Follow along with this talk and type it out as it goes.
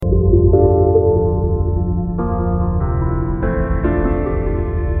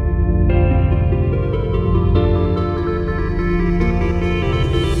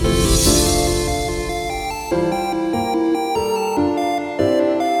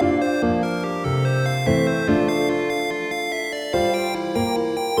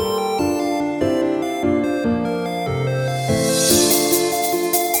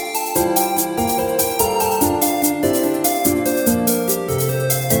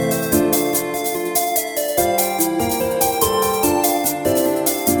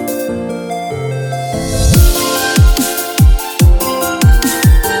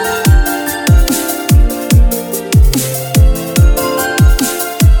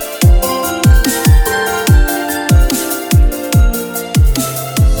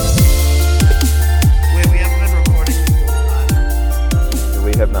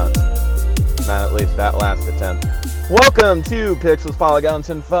Welcome to Pixels, Polygons,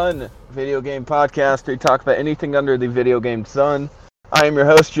 and Fun, video game podcast where we talk about anything under the video game sun. I am your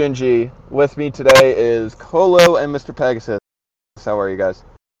host, Gingy. With me today is Colo and Mr. Pegasus. How are you guys?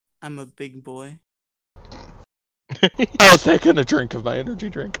 I'm a big boy. I was taking a drink of my energy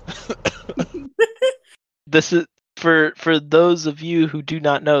drink. This is for those of you who do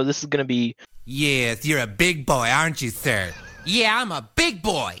not know, this is going to be... Yes, you're a big boy, aren't you, sir? Yeah, I'm a big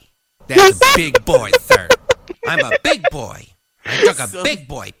boy. That's a big boy, sir. I'm a big boy. I took a So big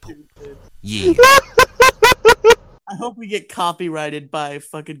boy poop. stupid. Yeah. I hope we get copyrighted by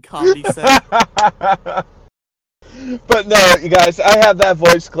fucking Comedy Set. But no, you guys, I have that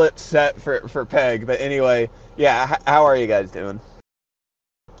voice clip set for Peg. But anyway, yeah, how are you guys doing?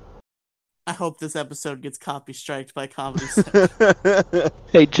 I hope this episode gets copy striked by Comedy Set.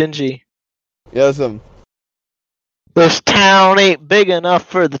 Hey, Gingy, Yes, this town ain't big enough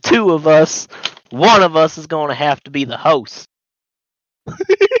for the two of us. One of us is going to have to be the host.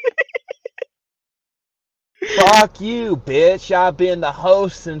 Fuck you, bitch. I've been the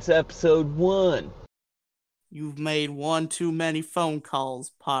host since episode 1. You've made one too many phone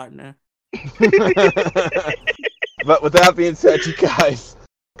calls, partner. But with that being said, you guys,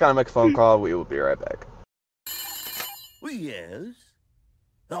 gotta make a phone call. We will be right back. Yes,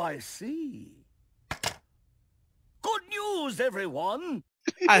 I see. Good news, everyone!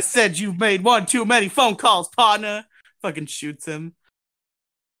 I said you've made one too many phone calls, partner. Fucking shoots him.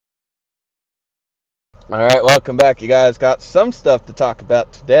 Alright, welcome back, you guys. Got some stuff to talk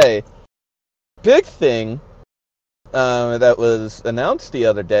about today. Big thing that was announced the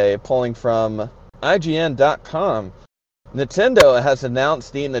other day, pulling from IGN.com. Nintendo has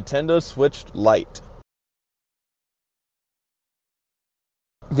announced the Nintendo Switch Lite.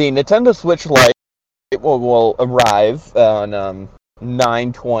 The Nintendo Switch Lite will arrive on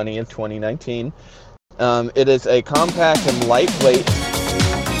 9/20 of 2019. It is a compact and lightweight...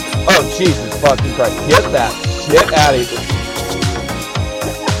 Oh, Jesus fucking Christ. Get that shit out of here.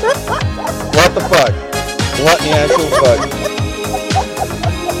 What the fuck? What the actual fuck?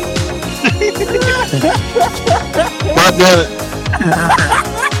 God damn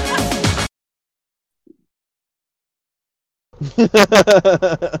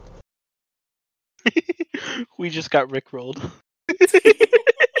it. We just got rickrolled.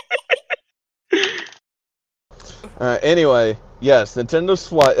 Anyway, yes, Nintendo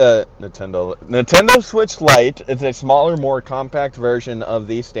Switch Lite is a smaller, more compact version of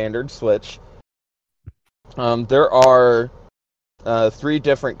the standard Switch. There are 3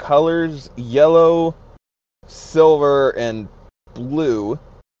 different colors: yellow, silver, and blue.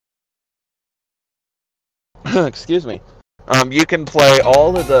 Excuse me. You can play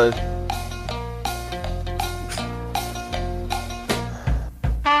all of the...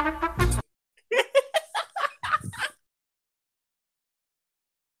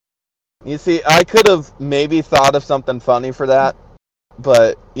 You see, I could have maybe thought of something funny for that,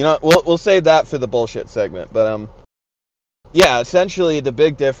 but you know, we'll save that for the bullshit segment. But yeah, essentially the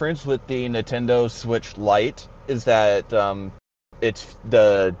big difference with the Nintendo Switch Lite is that it's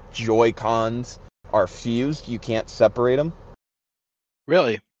the Joy-Cons are fused. You can't separate them.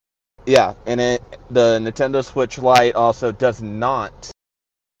 Really? Yeah, and the Nintendo Switch Lite also does not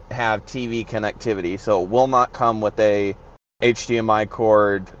have TV connectivity, so it will not come with a HDMI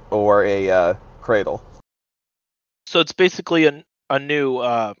cord or a cradle. So it's basically a new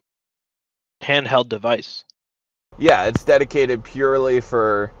handheld device. Yeah, it's dedicated purely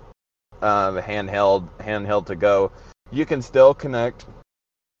for handheld to go. You can still connect,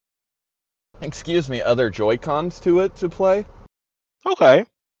 other Joy-Cons to it to play. Okay.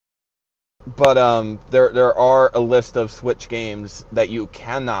 But there are a list of Switch games that you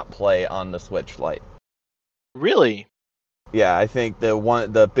cannot play on the Switch Lite. Really? Yeah, I think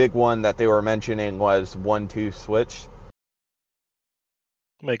the big one that they were mentioning was 1-2 Switch.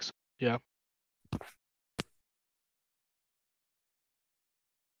 Yeah.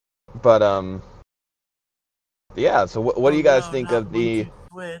 But yeah. So what do you guys think of the?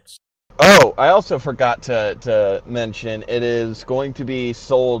 Switch. Oh, I also forgot to mention it is going to be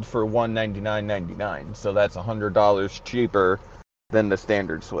sold for $199.99. So that's $100 cheaper than the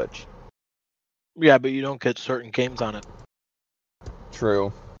standard Switch. Yeah, but you don't get certain games on it.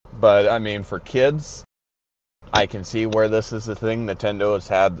 True, but I mean, for kids, I can see where this is a thing. Nintendo has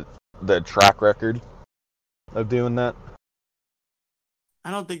had the track record of doing that.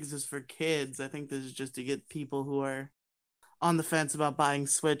 I don't think this is for kids. I think this is just to get people who are on the fence about buying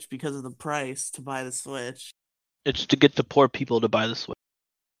Switch because of the price to buy the Switch. It's to get the poor people to buy the Switch.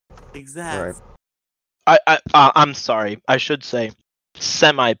 Exactly. Right. I'm sorry. I should say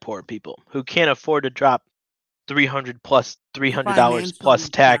semi-poor people who can't afford to drop $300 plus Financially plus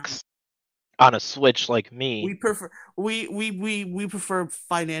tax on a Switch like me. We prefer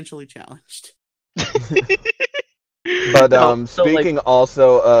financially challenged. But No, so, like, speaking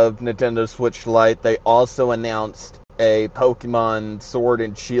also of Nintendo Switch Lite, they also announced a Pokemon Sword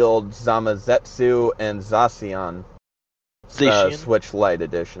and Shield Zamazetsu and Zacian Zacian? Switch Lite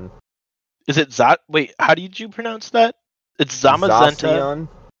edition. Is it Wait, how did you pronounce that? It's Zamazenta.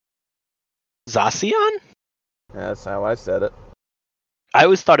 Zacian? Zacian? That's how I said it. I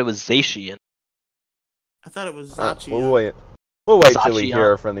always thought it was Zacian. I thought it was Zacian. We'll wait till we Zacian.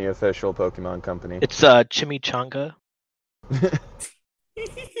 hear from the official Pokemon company. It's Chimichanga.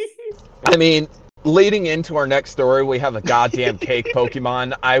 I mean, leading into our next story, we have a goddamn cake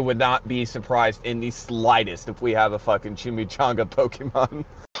Pokemon. I would not be surprised in the slightest if we have a fucking Chimichanga Pokemon.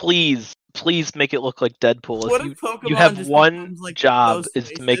 Please make it look like Deadpool. What If if Pokemon you have just one becomes, like, job those is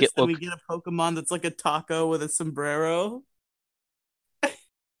to make it faces, and look. we get a Pokemon that's like a taco with a sombrero.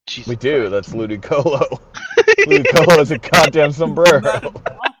 Jesus We do. Christ. That's Ludicolo. Ludicolo is a goddamn sombrero. Not a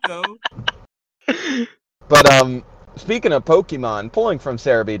taco. But speaking of Pokemon, pulling from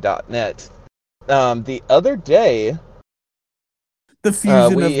Cerebi.net, the other day The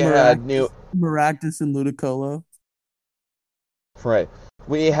fusion we of had new. Maractus and Ludicolo. Right.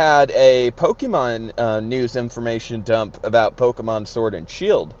 We had a Pokemon news information dump about Pokemon Sword and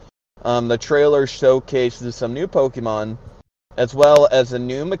Shield. The trailer showcases some new Pokemon, as well as a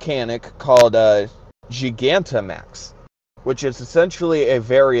new mechanic called Gigantamax, which is essentially a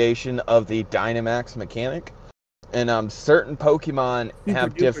variation of the Dynamax mechanic. And certain Pokemon Super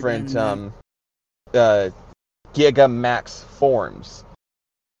have duper different Dynamax. Gigamax forms.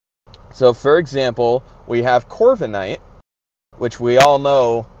 So, for example, we have Corviknight, which we all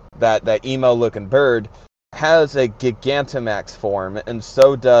know that emo-looking bird has a Gigantamax form, and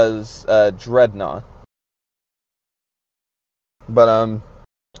so does Dreadnought. But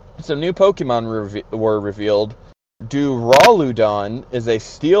some new Pokemon were revealed. Duraludon is a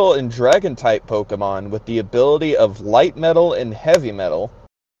Steel and Dragon-type Pokemon with the ability of Light Metal and Heavy Metal.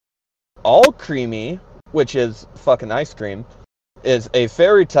 Alcremie, which is fucking ice cream, is a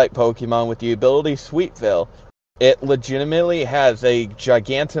Fairy-type Pokemon with the ability Sweet Veil. It legitimately has a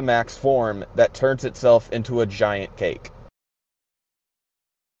Gigantamax form that turns itself into a giant cake.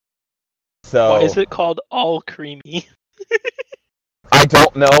 So Why is it called All Creamy? I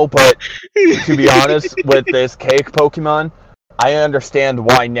don't know, but to be honest, with this cake Pokemon, I understand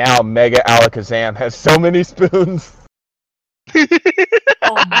why now Mega Alakazam has so many spoons.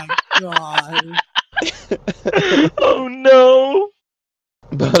 Oh my god. Oh no!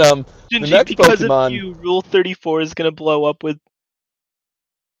 But Gingy, the next because Pokemon. of you, Rule 34 is gonna blow up with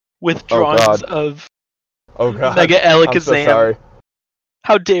Oh, drawings God. of Oh god, Mega I'm Alakazam. so sorry.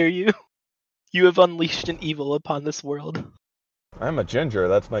 How dare you? You have unleashed an evil upon this world. I'm a ginger.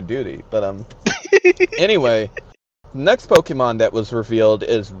 That's my duty. But anyway, the next Pokemon that was revealed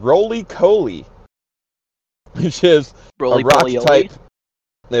is Roly-Coly, which is a rock type.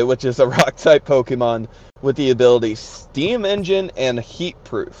 Which is a rock type Pokemon with the ability Steam Engine and Heat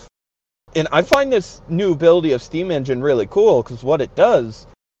Proof. And I find this new ability of Steam Engine really cool because what it does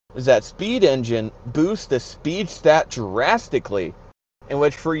is that Speed Engine boosts the speed stat drastically, in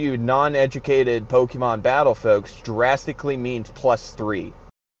which for you non-educated Pokemon battle folks, drastically means +3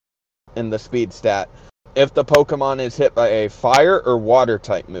 in the speed stat if the Pokemon is hit by a fire or water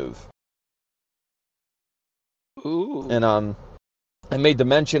type move. Ooh. And I made the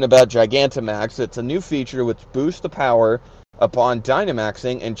mention about Gigantamax. It's a new feature which boosts the power upon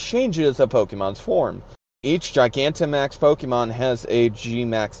Dynamaxing and changes a Pokemon's form. Each Gigantamax Pokemon has a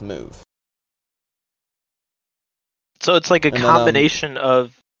G-Max move. So it's like a And then, combination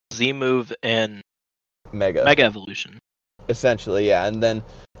of Z-Move and Mega. Mega Evolution. Essentially, yeah. And then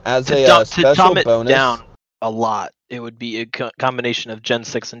as To a dumb special it bonus, down a lot, it would be a combination of Gen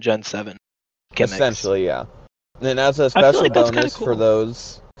 6 and Gen 7 gimmicks. essentially, yeah. And then as a feel special like that's kinda bonus for cool.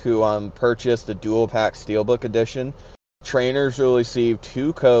 those who purchased the Dual Pack Steelbook Edition, trainers will receive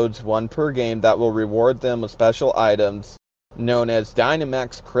 2 codes, 1 per game, that will reward them with special items known as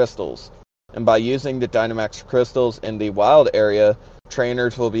Dynamax Crystals. And by using the Dynamax Crystals in the wild area,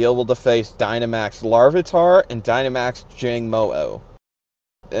 trainers will be able to face Dynamax Larvitar and Dynamax Jangmo-o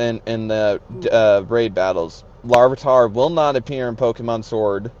in the raid battles. Larvitar will not appear in Pokemon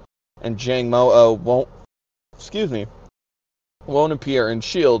Sword, and Jangmo-o won't appear in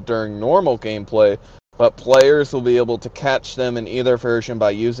Shield during normal gameplay, but players will be able to catch them in either version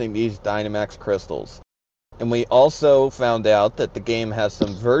by using these Dynamax Crystals. And we also found out that the game has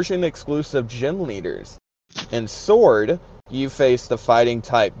some version-exclusive gym leaders. In Sword, you face the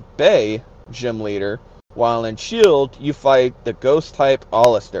Fighting-type Bay gym leader, while in Shield, you fight the Ghost-type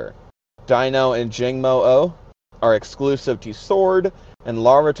Alistair. Dino and Jingmo-O are exclusive to Sword, and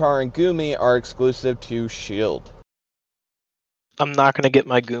Larvitar and Gumi are exclusive to Shield. I'm not gonna get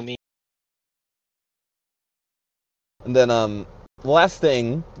my Gumi. And then, last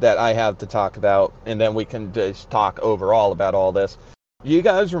thing that I have to talk about, and then we can just talk overall about all this. You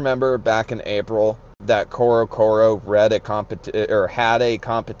guys remember back in April that Koro had a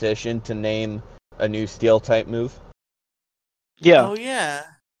competition to name a new Steel-type move? Yeah, Oh yeah.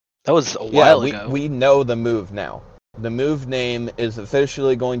 that was a while Yeah, ago. we know the move now. The move name is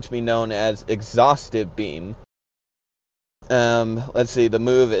officially going to be known as Exhaustive Beam. Let's see, the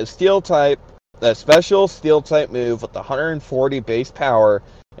move is Steel-type, a special Steel-type move with 140 base power,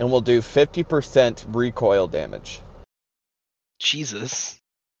 and will do 50% recoil damage. Jesus.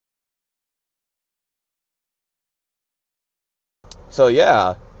 So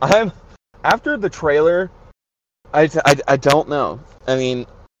yeah, after the trailer, I don't know. I mean,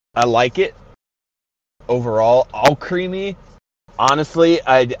 I like it overall. All creamy. Honestly,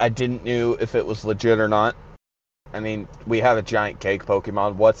 I didn't know if it was legit or not. I mean, we have a giant cake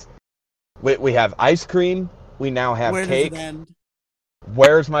Pokemon. We have ice cream. We now have Where cake. does it end?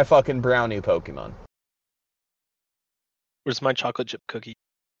 Where's my fucking brownie Pokemon? Where's my chocolate chip cookie?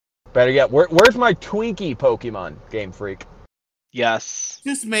 Better yet, where's my Twinkie Pokemon, Game Freak? Yes.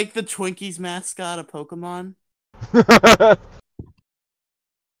 Just make the Twinkies mascot a Pokemon.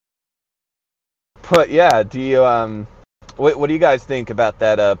 But yeah, do you what do you guys think about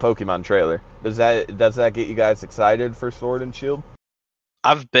that Pokemon trailer? Does that get you guys excited for Sword and Shield?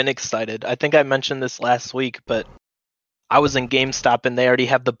 I've been excited. I think I mentioned this last week, but I was in GameStop and they already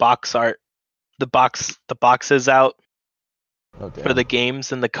have the box art. The boxes out Oh, damn. for the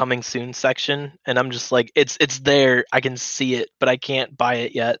games in the coming soon section, and I'm just like, it's there. I can see it, but I can't buy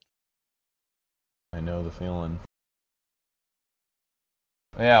it yet. I know the feeling.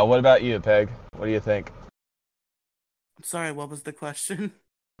 Yeah, what about you, Peg? What do you think? I'm sorry, what was the question?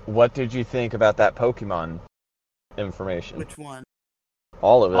 What did you think about that Pokemon information? Which one?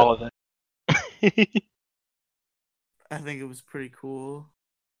 All of it. All of it. I think it was pretty cool.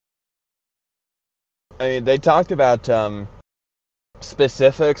 I mean, they talked about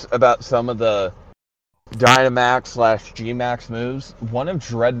specifics about some of the Dynamax/Gmax moves. One of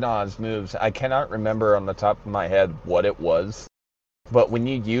Dreadnought's moves, I cannot remember on the top of my head what it was, but when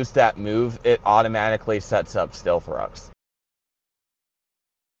you use that move, it automatically sets up Stealth Rocks.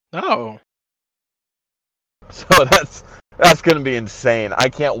 Oh. So that's going to be insane. I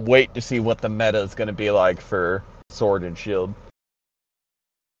can't wait to see what the meta is going to be like for Sword and Shield.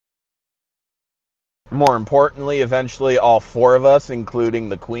 More importantly, eventually all four of us, including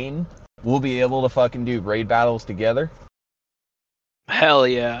the Queen, will be able to fucking do raid battles together. Hell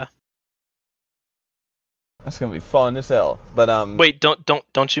yeah. That's going to be fun as hell. But Wait,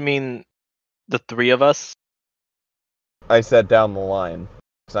 don't you mean the three of us? I said down the line.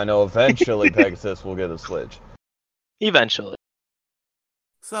 Because I know eventually Pegasus will get a Switch. Eventually.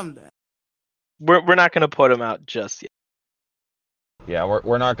 Someday. We're not gonna put them out just yet. Yeah,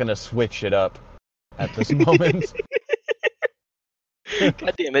 we're not going to switch it up at this moment.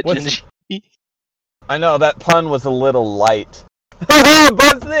 God damn it, What's- Gingy. I know, that pun was a little light.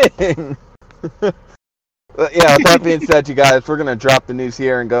 Buzzing! But yeah, with that being said, you guys, we're going to drop the news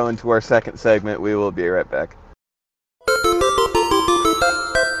here and go into our second segment. We will be right back.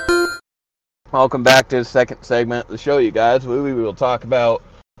 Welcome back to the second segment of the show, you guys. We will talk about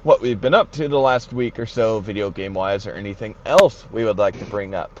what we've been up to the last week or so, video game-wise, or anything else we would like to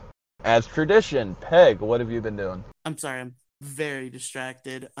bring up. As tradition, Peg, what have you been doing? I'm sorry, I'm very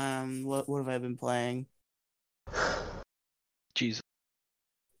distracted. What have I been playing? Jesus.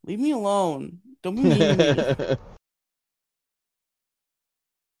 Leave me alone. Don't be mean to me.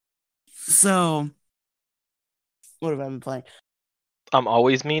 So, what have I been playing? I'm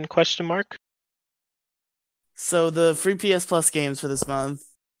always mean, question mark? So the free PS Plus games for this month,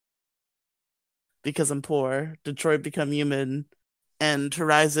 because I'm poor, Detroit Become Human, and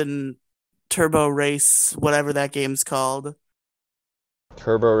Horizon Turbo Race, whatever that game's called.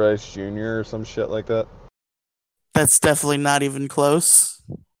 Turbo Race Jr. or some shit like that? That's definitely not even close.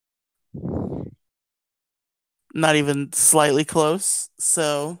 Not even slightly close.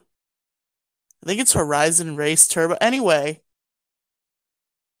 So, I think it's Horizon Race Turbo. Anyway,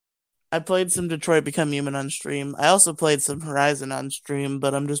 I played some Detroit Become Human on stream. I also played some Horizon on stream,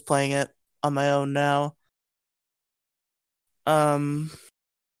 but I'm just playing it on my own now. And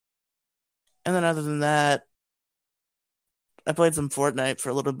then other than that, I played some Fortnite for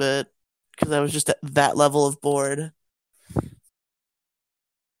a little bit because I was just at that level of bored.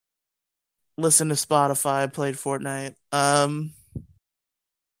 listened to Spotify, played Fortnite.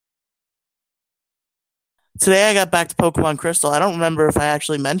 Today I got back to Pokemon Crystal. I don't remember if I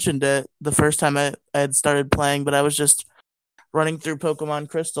actually mentioned it the first time I had started playing, but I was just running through Pokemon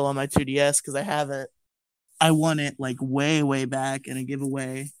Crystal on my 2DS because I have it. I won it like way, way back in a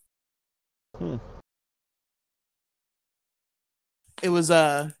giveaway. It was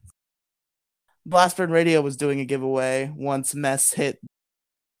Blastburn Radio was doing a giveaway once Mess hit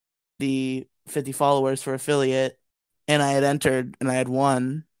the 50 followers for affiliate, and I had entered and I had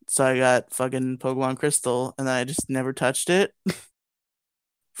won. So I got fucking Pokemon Crystal, and then I just never touched it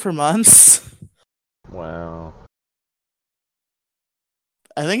for months. Wow.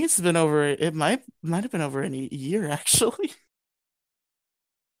 I think it's been over. It might have been over a year actually.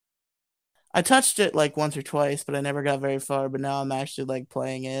 I touched it like once or twice, but I never got very far. But now I'm actually like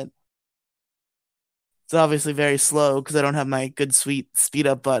playing it. It's obviously very slow because I don't have my good sweet speed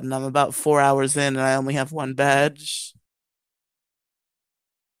up button. I'm about 4 hours in, and I only have one badge.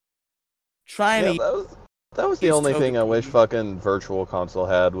 Trying to. That was the use only thing I wish Togepi. fucking Virtual Console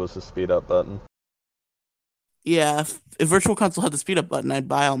had was the speed up button. Yeah, if Virtual Console had the speed up button, I'd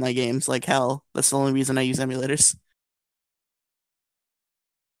buy all my games like hell. That's the only reason I use emulators.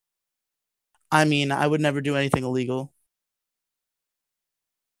 I mean, I would never do anything illegal.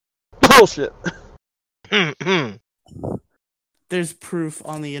 Bullshit. There's proof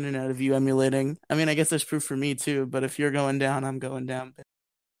on the internet of you emulating. I mean, I guess there's proof for me too, but if you're going down, I'm going down.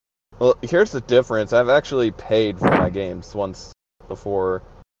 Well, here's the difference. I've actually paid for my games once before.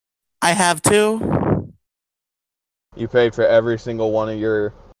 I have too. You paid for every single one of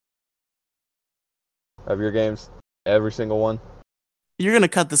your games? Every single one? You're going to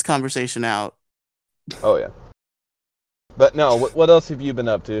cut this conversation out. Oh, yeah. But no, what else have you been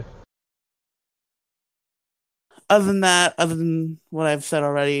up to? Other than what I've said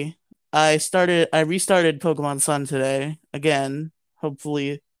already, I restarted Pokemon Sun today again.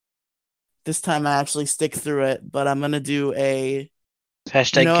 Hopefully this time I actually stick through it, but I'm going to do a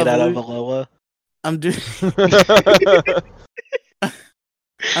Hashtag No get out of Evolu- Alola.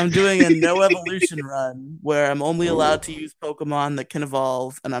 I'm doing a no evolution run where I'm only allowed to use Pokemon that can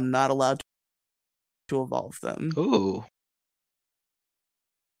evolve, and I'm not allowed to evolve them. Ooh.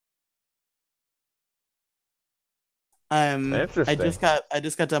 I Interesting. just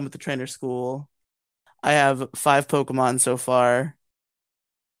got done with the trainer school. I have 5 Pokemon so far.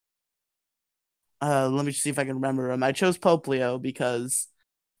 Let me see if I can remember them. I chose Poplio because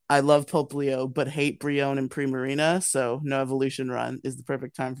I love Poplio but hate Brionne and Primarina, so no evolution run is the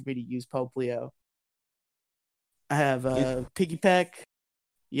perfect time for me to use Poplio. I have Piggypeck,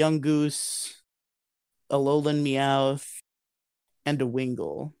 Young Goose, Alolan Meowth, and a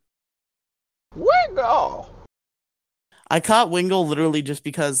Wingull. Wingull! I caught Wingull literally just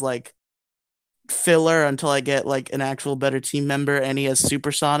because, like, filler until I get, like, an actual better team member, and he has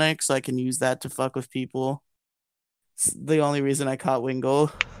Supersonic, so I can use that to fuck with people. It's the only reason I caught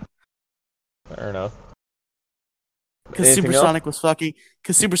Wingull. Fair enough. Because Anything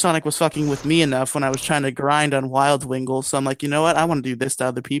Supersonic was fucking with me enough when I was trying to grind on Wild Wingull, so I'm like, you know what? I want to do this to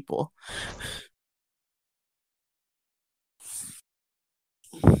other people.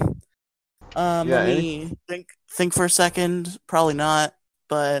 Let me think for a second. Probably not,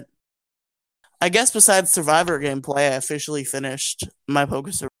 but I guess besides Survivor gameplay, I officially finished my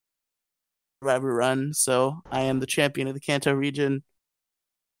Poké Survivor run, so I am the champion of the Kanto region.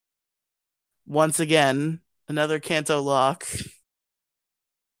 Once again, another Kanto lock.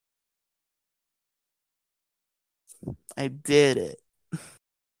 I did it.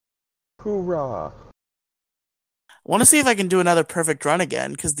 Hoorah. I want to see if I can do another perfect run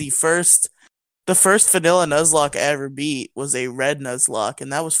again, because the first vanilla Nuzlocke I ever beat was a red Nuzlocke,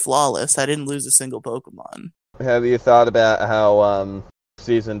 and that was flawless. I didn't lose a single Pokemon. Have you thought about how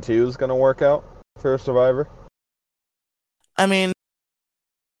Season 2 is going to work out for Survivor? I mean,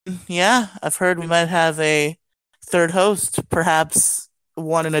 yeah, I've heard we might have a third host, perhaps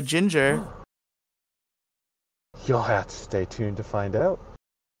one in a ginger. You'll have to stay tuned to find out.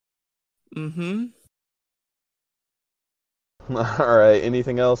 Mm-hmm. Alright,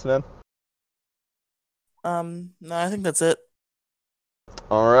 anything else, man? No, I think that's it.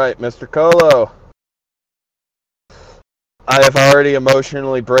 Alright, Mr. Colo. I have already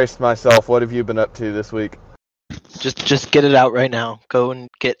emotionally braced myself. What have you been up to this week? Just get it out right now. Go and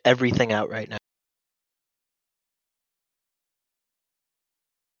get everything out right now.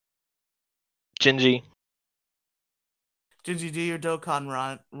 Gingy. Gingy, do your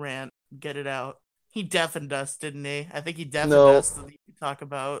Dokkan rant. Get it out. He deafened us, didn't he? I think he deafened No. us so that you could talk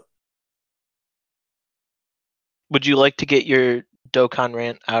about. Would you like to get your Dokkan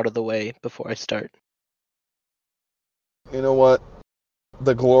rant out of the way before I start. You know what?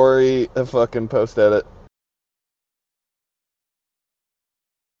 The glory of fucking post-edit.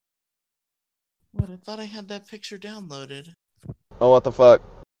 What? I thought I had that picture downloaded. Oh, what the fuck?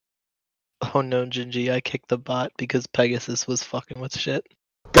 Oh no, Gingy, I kicked the bot because Pegasus was fucking with shit.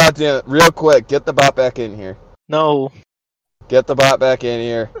 God damn it. Real quick, get the bot back in here. No, Get the bot back in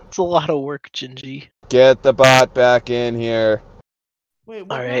here. it's a lot of work, Gingy. Get the bot back in here. Wait,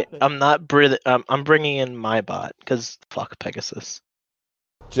 what All right, happened? I'm not I'm bringing in my bot because fuck Pegasus.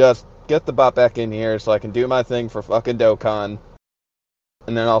 Just get the bot back in here so I can do my thing for fucking Dokkan.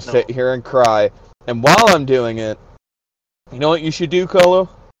 And then I'll sit here and cry. And while I'm doing it, you know what you should do, Colo?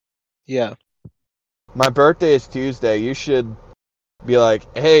 Yeah. My birthday is Tuesday. You should be like,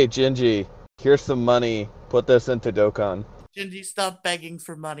 hey, Gingy, here's some money. Put this into Dokkan. Gingy, stop begging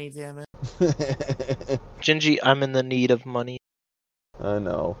for money, damn it. Gingy, I'm in the need of money. I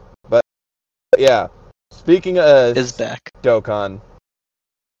know. But, yeah. Speaking of Is back. Dokkan.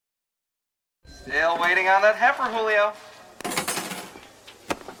 Still waiting on that heifer, Julio.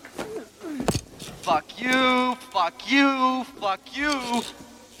 Fuck you, fuck you, fuck you.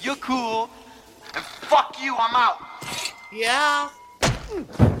 You're cool. And fuck you, I'm out. Yeah.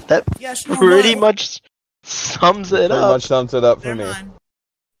 That Yeah, sure. pretty what? much sums it Pretty up. much sums it up for Never me. mind.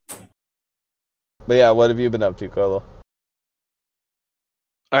 But yeah, what have you been up to, Colo?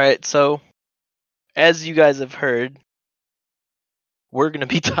 All right, so as you guys have heard, I'm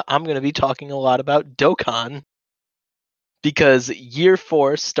gonna be talking a lot about Dokkan because year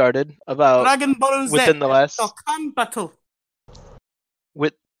 4 started about Dragon Ball Z. within the last Dokkan Battle.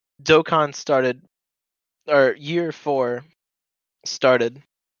 with Dokkan started, or year 4 started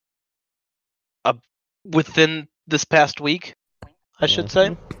within this past week, I should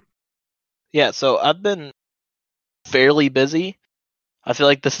say. Yeah, so I've been fairly busy. I feel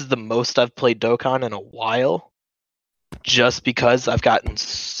like this is the most I've played Dokkan in a while, just because I've gotten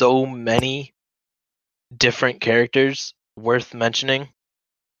so many different characters worth mentioning.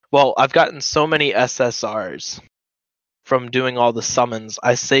 Well, I've gotten so many SSRs from doing all the summons.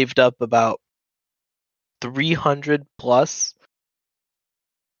 I saved up about 300 plus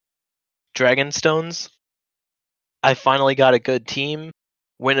Dragonstones. I finally got a good team.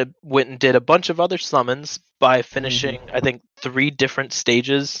 Went and did a bunch of other summons by finishing, I think, 3 different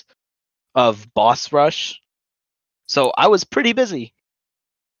stages of boss rush. So I was pretty busy.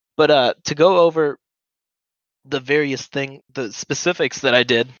 But to go over the the specifics that I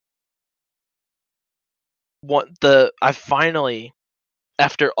did, I finally,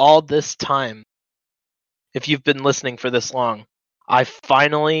 after all this time, if you've been listening for this long, I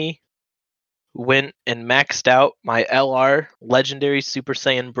finally went and maxed out my LR Legendary Super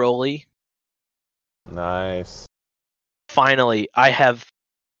Saiyan Broly. Nice. Finally, I have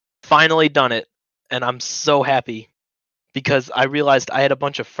finally done it, and I'm so happy because I realized I had a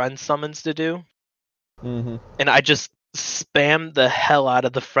bunch of friend summons to do, Mm-hmm. and I just spammed the hell out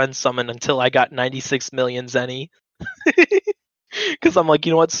of the friend summon until I got 96 million Zenny. Because I'm like,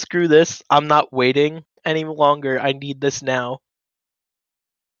 you know what? Screw this. I'm not waiting any longer. I need this now.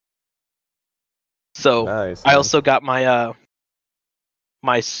 So Nice. I also got my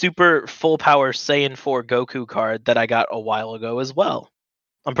my super full power Saiyan 4 Goku card that I got a while ago as well.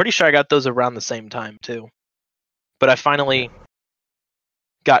 I'm pretty sure I got those around the same time too. But I finally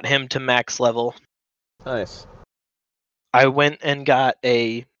got him to max level. Nice. I went and got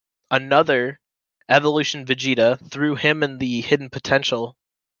another Evolution Vegeta, threw him in the Hidden Potential,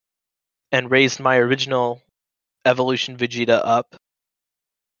 and raised my original Evolution Vegeta up.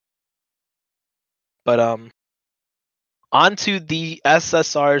 But onto the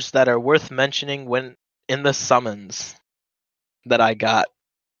SSRs that are worth mentioning when in the summons that I got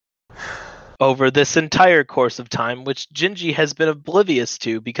over this entire course of time, which Gingy has been oblivious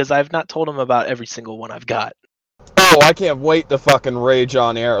to because I've not told him about every single one I've got. Oh, I can't wait to fucking rage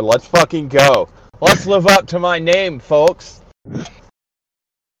on air. Let's fucking go. Let's live up to my name, folks.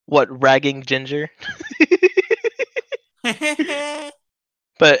 What, ragging Ginger?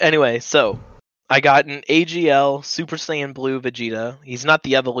 But anyway, so I got an AGL Super Saiyan Blue Vegeta. He's not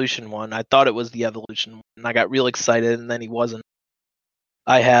the evolution one. I thought it was the evolution one, and I got real excited, and then he wasn't.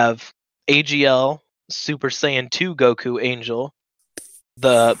 I have AGL Super Saiyan 2 Goku Angel,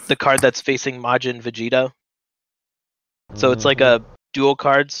 the card that's facing Majin Vegeta. So it's like a dual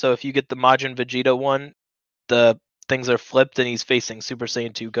card, so if you get the Majin Vegeta one, the things are flipped and he's facing Super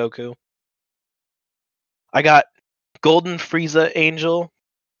Saiyan 2 Goku. I got Golden Frieza Angel.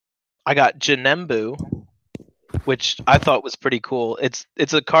 I got Janembu, which I thought was pretty cool. It's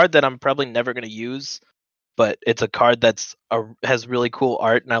a card that I'm probably never going to use, but it's a card that's has really cool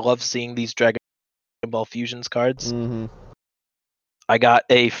art, and I love seeing these Dragon Ball Fusions cards. Mm-hmm. I got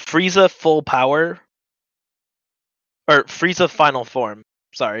a Frieza Full Power, or Frieza Final Form.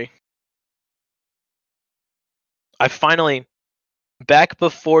 Sorry. I finally, back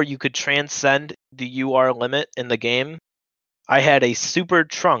before you could transcend the UR limit in the game, I had a Super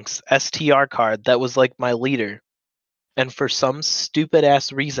Trunks STR card that was like my leader. And for some stupid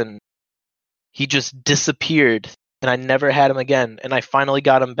ass reason, he just disappeared and I never had him again. And I finally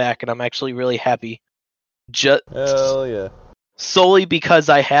got him back and I'm actually really happy. Just Hell yeah. solely because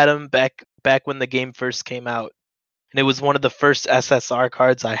I had him back when the game first came out. And it was one of the first SSR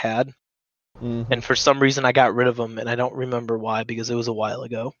cards I had. Mm-hmm. And for some reason I got rid of him and I don't remember why because it was a while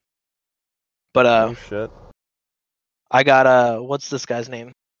ago. But Oh shit. I got what's this guy's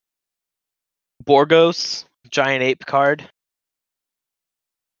name? Borgos, giant ape card.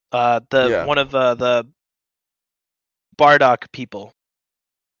 One of the Bardock people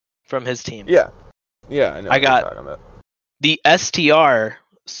from his team. Yeah. Yeah, I know. I what got- you're talking about. The STR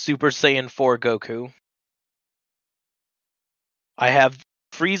Super Saiyan 4 Goku. I have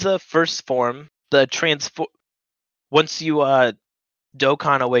Frieza First Form. Once you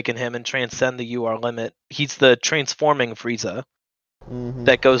Dokkan awaken him and transcend the UR limit, he's the transforming Frieza Mm-hmm.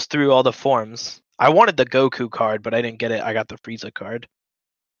 that goes through all the forms. I wanted the Goku card, but I didn't get it. I got the Frieza card.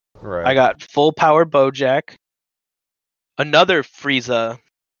 Right. I got Full Power Bojack. Another Frieza,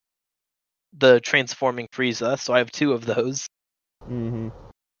 the transforming Frieza, so I have two of those. Mm-hmm.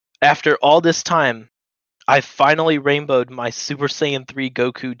 After all this time, I finally rainbowed my Super Saiyan 3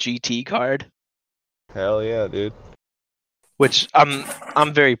 Goku GT card, Hell yeah, dude. which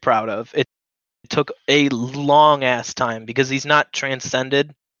I'm very proud of. It took a long ass time because he's not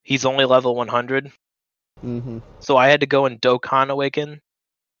transcended. He's only level 100. Mm-hmm. So I had to go in Dokkan Awaken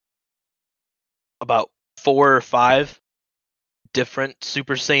about 4 or 5 different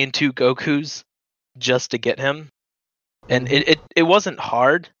Super Saiyan 2 Gokus just to get him. And it wasn't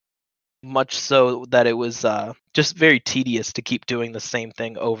hard, much so that it was just very tedious to keep doing the same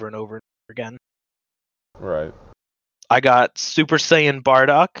thing over and over again. Right. I got Super Saiyan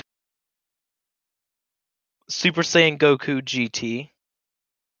Bardock, Super Saiyan Goku GT.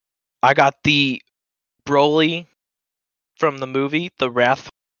 I got the Broly from the movie, the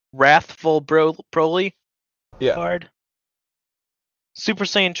Wrathful Broly Yeah. card. Super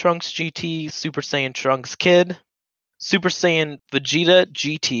Saiyan Trunks GT, Super Saiyan Trunks Kid, Super Saiyan Vegeta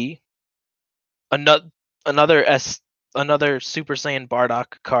GT, another Super Saiyan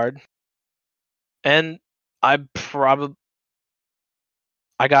Bardock card, and I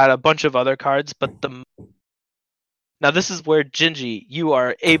got a bunch of other cards, but now this is where Gingy, you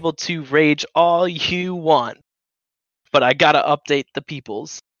are able to rage all you want, but I gotta update the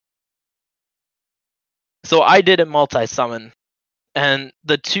peoples. So I did a multi-summon, and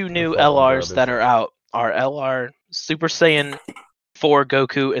the two new That's all LRs garbage. that are out are LR Super Saiyan 4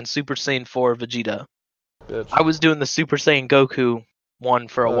 Goku and Super Saiyan 4 Vegeta. Bitch. I was doing the Super Saiyan Goku one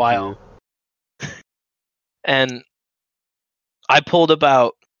for a Fuck while, and I pulled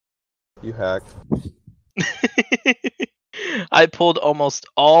about You hacked. I pulled almost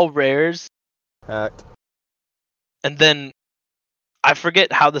all rares, Hacked. and then I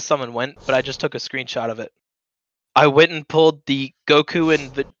forget how the summon went, but I just took a screenshot of it. I went and pulled the Goku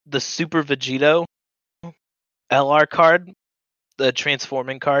and the Super Vegito LR card, the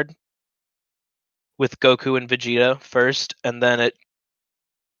transforming card, with Goku and Vegeta first, and then it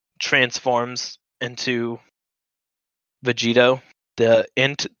transforms into Vegito, the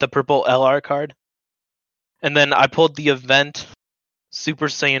purple LR card. And then I pulled the event Super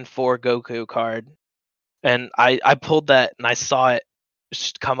Saiyan 4 Goku card, and I pulled that and I saw it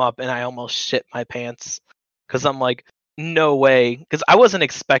come up and I almost shit my pants because I'm like, no way, because I wasn't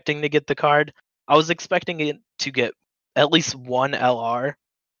expecting to get the card. I was expecting it to get at least one LR.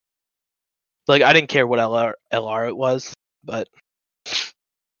 Like, I didn't care what LR it was, but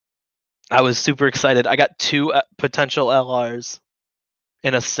I was super excited. I got 2 potential LRs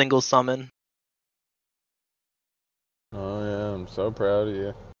in a single summon. Oh yeah, I'm so proud of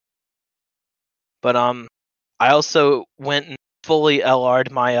you. But I also went and fully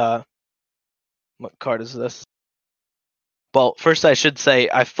LR'd my what card is this? Well, first I should say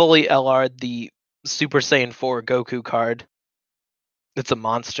I fully LR'd the Super Saiyan 4 Goku card. It's a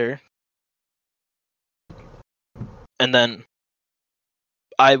monster. And then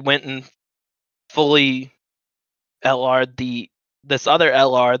I went and fully LR'd this other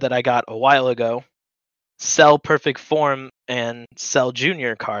LR that I got a while ago, Cell Perfect Form and Cell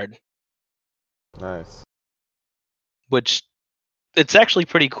Junior card, Nice. which it's actually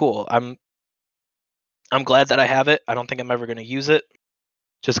pretty cool. I'm glad that I have it. I don't think I'm ever going to use it,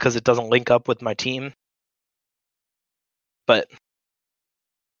 just because it doesn't link up with my team. But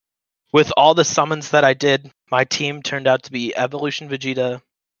with all the summons that I did, my team turned out to be Evolution Vegeta,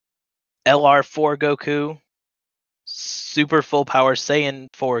 LR4 Goku, Super Full Power Saiyan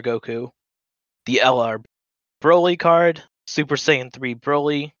 4 Goku, the LR Broly card, Super Saiyan 3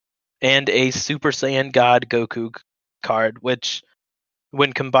 Broly, and a Super Saiyan God Goku card, which,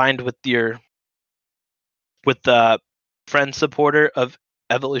 when combined with the friend supporter of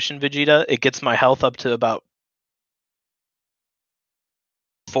Evolution Vegeta, it gets my health up to about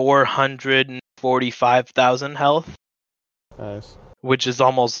 445,000 health. Nice. Which is a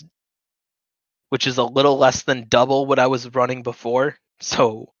little less than double what I was running before.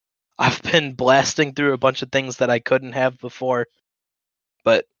 So I've been blasting through a bunch of things that I couldn't have before.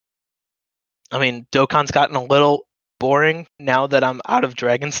 But I mean, Dokkan's gotten a little boring now that I'm out of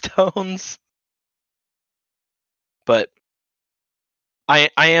Dragon Stones. But I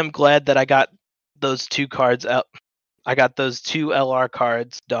am glad that I got those 2 cards out. I got those 2 LR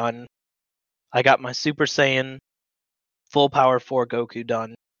cards done. I got my Super Saiyan Full Power 4 Goku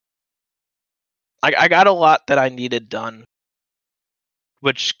done. I got a lot that I needed done,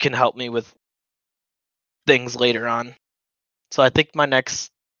 which can help me with things later on. So I think my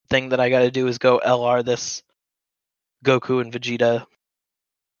next thing that I gotta do is go LR this Goku and Vegeta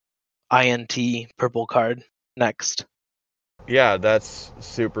INT purple card next. Yeah, that's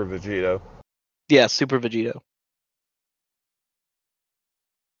Super Vegito. Yeah, Super Vegeta.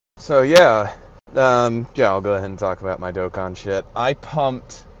 So yeah, I'll go ahead and talk about my Dokkan shit.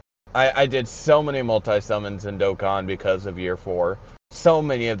 I did so many multi-summons in Dokkan because of Year 4. So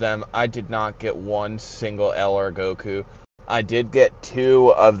many of them, I did not get one single LR Goku. I did get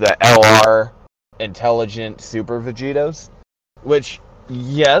 2 of the LR Intelligent Super Vegetos, which,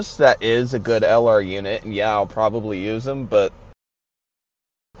 yes, that is a good LR unit, and yeah, I'll probably use them, but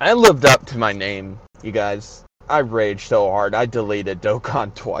I lived up to my name, you guys. I raged so hard, I deleted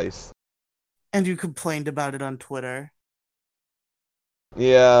Dokkan twice. And you complained about it on Twitter.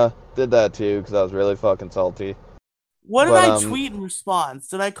 Yeah, did that too, because I was really fucking salty. What did But, I tweet in response?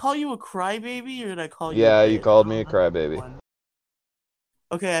 Did I call you a crybaby or did I call you Yeah, a you bitch? called I me a don't remember crybaby. one.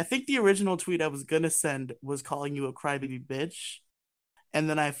 Okay, I think the original tweet I was gonna send was calling you a crybaby bitch. And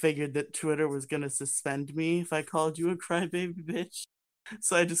then I figured that Twitter was gonna suspend me if I called you a crybaby bitch.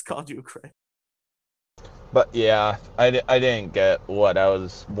 So I just called you a crybaby. But yeah, I didn't get what I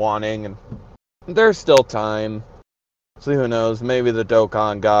was wanting, and there's still time. So who knows, maybe the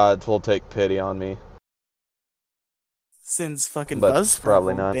Dokkan gods will take pity on me. Since fucking But Buzzsprout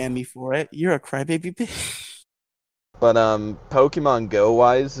probably won't not. ban me for it, you're a crybaby bitch. But Pokemon Go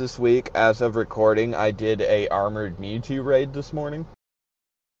wise this week, as of recording, I did a Armored Mewtwo raid this morning.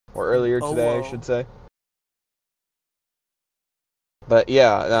 Or earlier Oh, today, I whoa. should say. But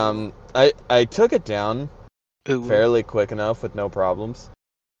yeah, I took it down Ooh. fairly quick enough with no problems.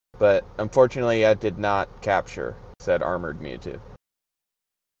 But unfortunately, I did not capture said Armored Mewtwo.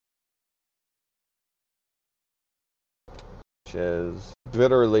 Which is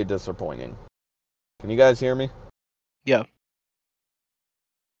bitterly disappointing. Can you guys hear me? Yeah.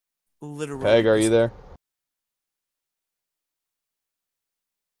 Literally. Peg, are you there?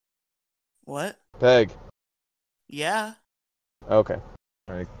 What? Peg. Yeah. Okay.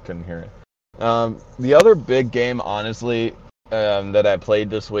 I couldn't hear it. The other big game, honestly, that I played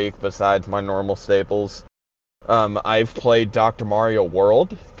this week, besides my normal staples, I've played Dr. Mario World,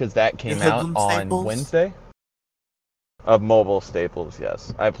 because that came Your out hoodlum on staples? Wednesday. Of mobile staples,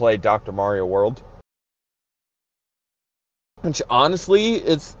 yes. I played Dr. Mario World. Which, honestly,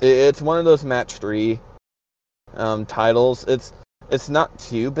 it's one of those match 3 titles. It's not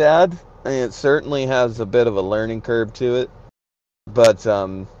too bad. I mean, it certainly has a bit of a learning curve to it. But,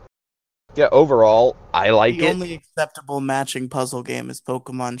 yeah, overall, I like The it. only acceptable matching puzzle game is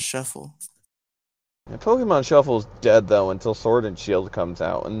Pokemon Shuffle. Yeah, Pokemon Shuffle's dead, though, until Sword and Shield comes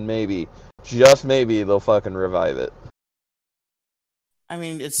out. And maybe, just maybe, they'll fucking revive it. I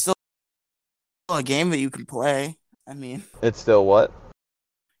mean, it's still a game that you can play. I mean, It's still what?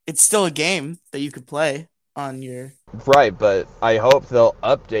 it's still a game that you could play on your... Right, but I hope they'll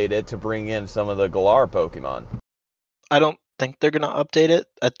update it to bring in some of the Galar Pokemon. I don't think they're gonna update it.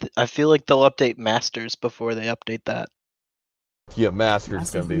 I feel like they'll update Masters before they update that. Yeah, Master's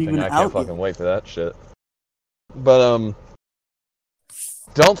Masters gonna be isn't a thing. even I can't out fucking yet. wait for that shit. But,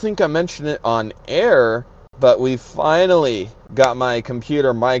 don't think I mentioned it on air, but we finally got my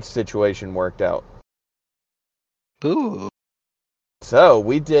computer mic situation worked out. Ooh. So,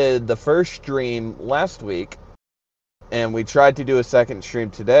 we did the first stream last week, And we tried to do a second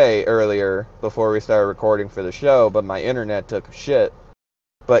stream today earlier before we started recording for the show, but my internet took a shit.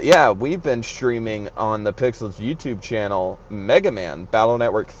 But yeah, we've been streaming on the Pixels YouTube channel Mega Man Battle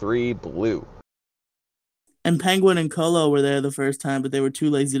Network 3 Blue. And Penguin and Colo were there the first time, but they were too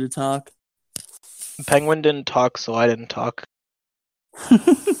lazy to talk. Penguin didn't talk, so I didn't talk.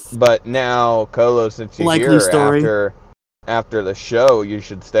 But now, Colo, since you're Likely here story. after the show, you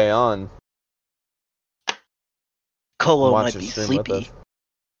should stay on. Colo Watch might the be stream with sleepy. us.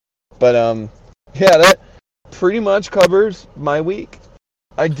 But yeah, that pretty much covers my week.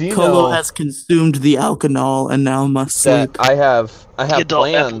 I do Colo know has consumed the Alkanol and now must that sleep. I have The adult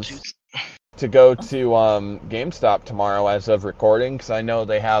apple plans juice. to go to GameStop tomorrow as of recording, because I know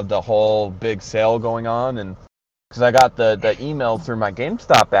they have the whole big sale going on, and because I got the email through my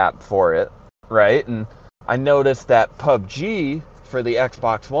GameStop app for it, right? And I noticed that PUBG for the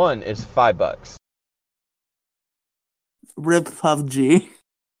Xbox One is $5. Rip PUBG.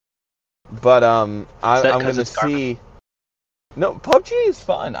 But that I'm 'cause gonna it's garbage? see. No, PUBG is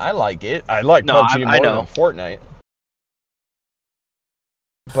fun. I like it. I like No, PUBG I more know. than Fortnite.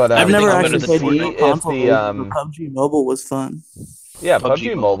 But I've never Everything actually under the played Fortnite. the if console the version, but PUBG Mobile was fun. yeah, PUBG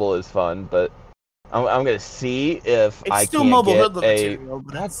PUBG Mobile is fun, but I'm gonna see if It's I still can't mobile get hoodlum a. material,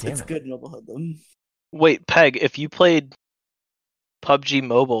 but God it's damn it. good mobile hoodlum. Wait, Peg, if you played PUBG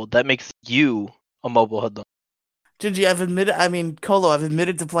Mobile, that makes you a mobile hoodlum. Gingy, Colo, I've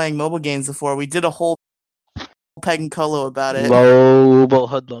admitted to playing mobile games before. We did a whole Peg and Colo about it. Mobile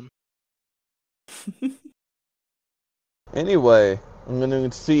hoodlum. Anyway, I'm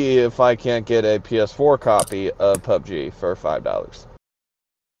gonna see if I can't get a PS4 copy of PUBG for $5.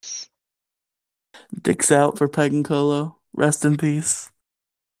 Dicks out for Peg and Colo. Rest in peace.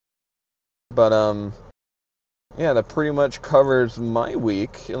 But yeah, that pretty much covers my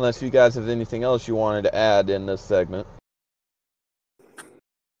week. Unless you guys have anything else you wanted to add in this segment.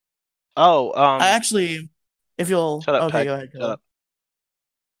 Oh, I actually, if you'll... shut up, okay, Peg. go ahead, Shut Colo. up.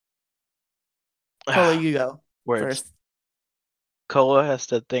 Colo, you go Words. first. Colo has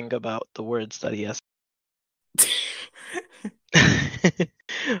to think about the words that he has.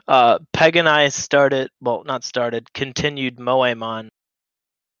 Peg and I continued Moemon.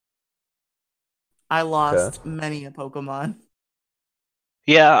 I lost many a Pokemon.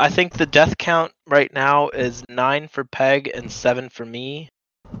 Yeah, I think the death count right now is 9 for Peg and 7 for me.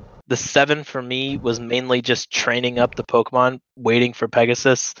 The 7 for me was mainly just training up the Pokemon, waiting for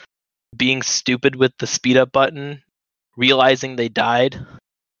Pegasus, being stupid with the speed up button, realizing they died,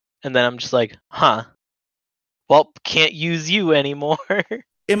 and then I'm just like, well, can't use you anymore.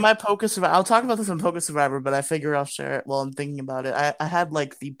 In my Survivor, I'll talk about this on Poke Survivor, but I figure I'll share it while I'm thinking about it. I had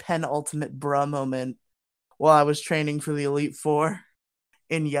like the penultimate bruh moment while I was training for the Elite Four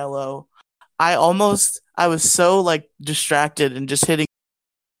in yellow. I was so like distracted and just hitting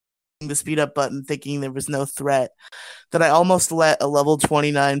the speed up button thinking there was no threat that I almost let a level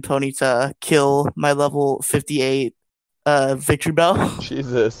 29 Ponyta kill my level 58 Victory Bell.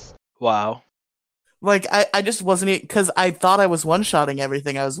 Jesus. Wow. Like, I just wasn't, because I thought I was one-shotting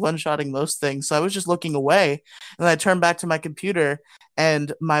everything. I was one-shotting most things, so I was just looking away, and I turned back to my computer,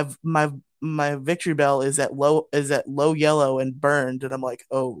 and my Victory Bell is at low yellow and burned, and I'm like,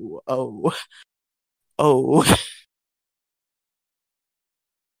 oh.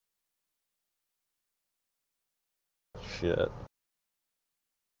 Shit.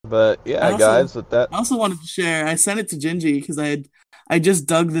 But yeah, guys, with that. I also wanted to share, I sent it to Gingy because I just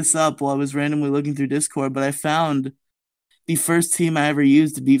dug this up while I was randomly looking through Discord, but I found the first team I ever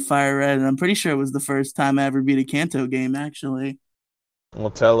used to beat Fire Red, and I'm pretty sure it was the first time I ever beat a Kanto game, actually.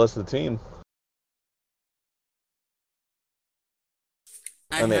 Well, tell us the team.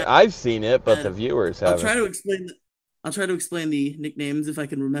 I've seen it, but the viewers haven't. I'll try to explain the nicknames if I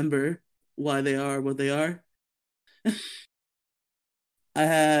can remember why they are what they are. I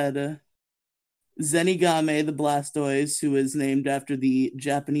had Zenigame the Blastoise, who is named after the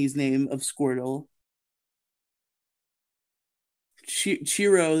Japanese name of Squirtle.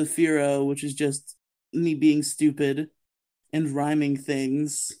 Chiro the Firo, which is just me being stupid and rhyming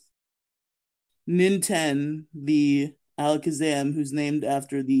things. Ninten the Alakazam, who's named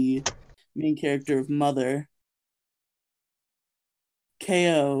after the main character of Mother.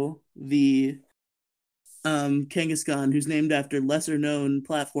 KO the Kangaskhan, who's named after lesser-known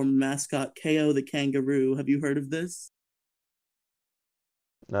platform mascot KO the Kangaroo. Have you heard of this?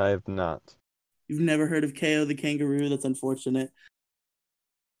 I have not. You've never heard of KO the Kangaroo? That's unfortunate.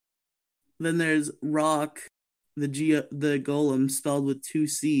 Then there's Rock, the Golem, spelled with 2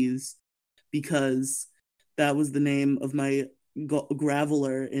 C's, because that was the name of my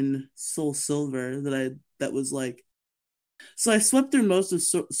Graveler in Soul Silver that was like So I swept through most of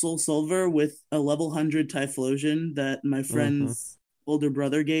Soul Silver with a level 100 Typhlosion that my friend's older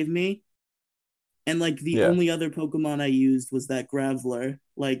brother gave me. And like the only other Pokemon I used was that Graveler.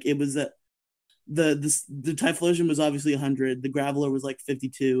 Like it was the Typhlosion was obviously 100, the Graveler was like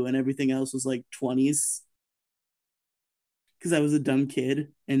 52, and everything else was like 20s. Because I was a dumb kid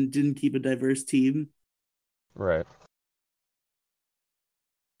and didn't keep a diverse team. Right.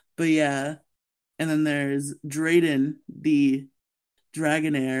 But yeah. And then there's Drayden, the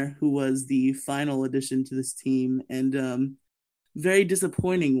Dragonair, who was the final addition to this team, and very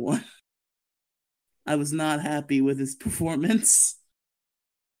disappointing one. I was not happy with his performance.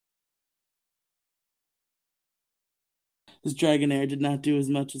 His Dragonair did not do as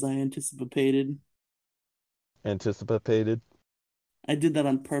much as I anticipated. Anticipated? I did that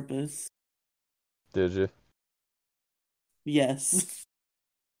on purpose. Did you? Yes.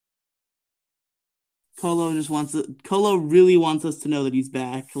 Colo really wants us to know that he's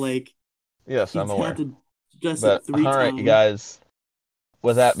back. Like, yes, I'm aware. But all right, you guys.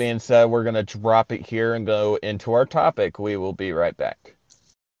 With that being said, we're gonna drop it here and go into our topic. We will be right back.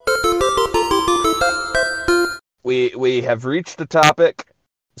 We have reached the topic,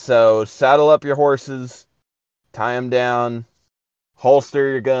 so saddle up your horses, tie them down, holster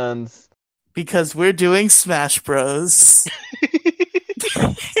your guns. Because we're doing Smash Bros.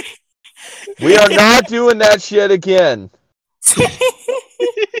 We are not doing that shit again.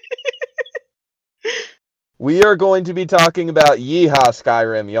 We are going to be talking about Yeehaw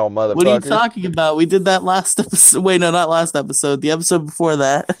Skyrim, y'all motherfuckers. What are you talking about? We did that last episode. Wait, no, not last episode. The episode before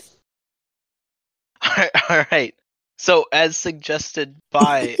that. All right. So, as suggested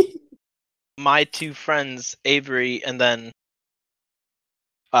by my two friends, Avery, and then,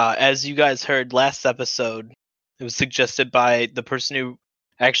 as you guys heard last episode, it was suggested by the person who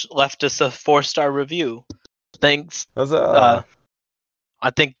actually left us a 4-star review. Thanks. I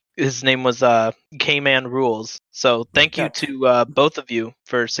think his name was K-Man Rules. So thank you to both of you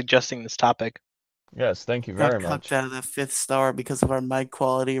for suggesting this topic. Yes, thank you very much. Got out of that 5th star because of our mic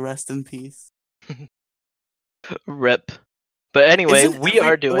quality. Rest in peace. Rip. But anyway,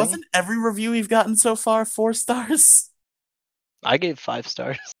 wasn't every review we've gotten so far 4 stars? I gave 5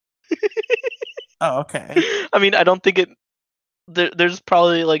 stars. Oh, okay. I mean, I don't think it... There's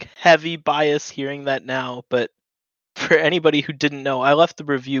probably like heavy bias hearing that now, but for anybody who didn't know, I left the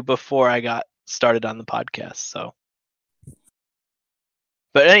review before I got started on the podcast, so.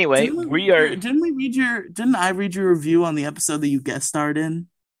 But anyway, Didn't I read your review on the episode that you guest starred in?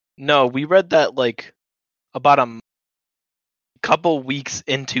 No, we read that like about a couple weeks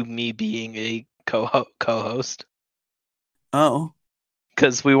into me being a co-host. Oh.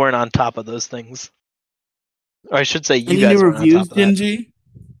 Because we weren't on top of those things. Or I should say you guys were on top of that. Gingy?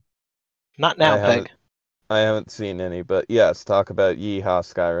 Not now, Peg. I haven't seen any, but yes, talk about Yeehaw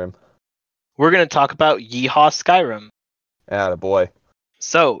Skyrim. We're going to talk about Yeehaw Skyrim. Attaboy.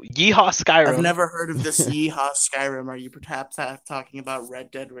 So, Yeehaw Skyrim... I've never heard of this Yeehaw Skyrim. Are you perhaps talking about Red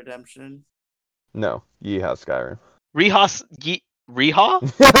Dead Redemption? No, Yeehaw Skyrim. Yeehaw?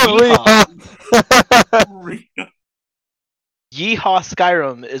 Yeehaw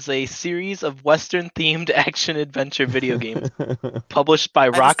Skyrim is a series of Western-themed action-adventure video games published by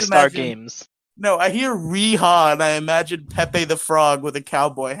Rockstar Games. No, I hear Reha and I imagine Pepe the Frog with a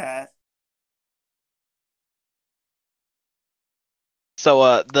cowboy hat.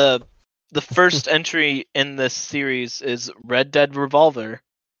 So, the first entry in this series is Red Dead Revolver,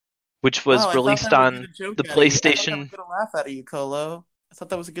 which was released on the PlayStation. I was gonna laugh at you, Colo. I thought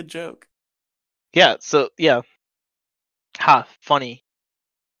that was a good joke. Yeah. So yeah. Ha! Funny.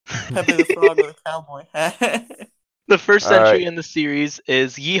 Pepe the Frog with a cowboy hat. The first entry in the series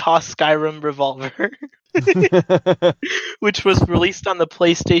is Yeehaw Skyrim Revolver, which was released on the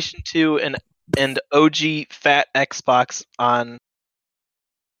PlayStation 2 and OG Fat Xbox on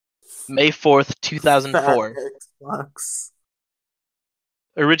May 4th, 2004. Xbox.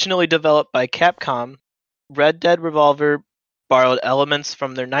 Originally developed by Capcom, Red Dead Revolver borrowed elements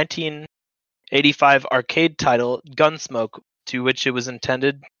from their 1985 arcade title Gunsmoke, to which it was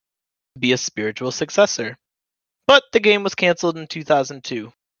intended to be a spiritual successor. But the game was cancelled in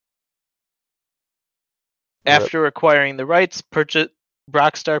 2002. After acquiring the rights,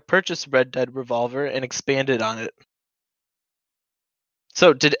 Rockstar purchased Red Dead Revolver and expanded on it.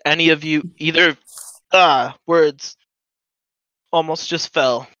 So, did any of you words almost just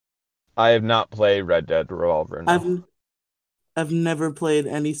fell? I have not played Red Dead Revolver. No. I've never played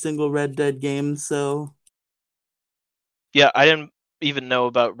any single Red Dead game, so... Yeah, I didn't even know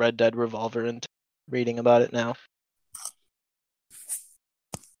about Red Dead Revolver until reading about it now.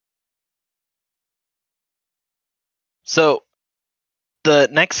 So the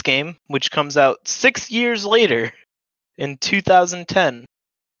next game, which comes out 6 years later in 2010,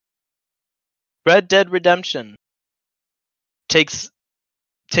 Red Dead Redemption takes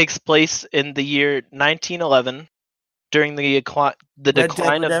place in the year 1911 during the decline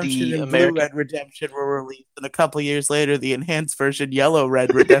of the and American. Blue Red Redemption were released, and a couple years later, the enhanced version, Yellow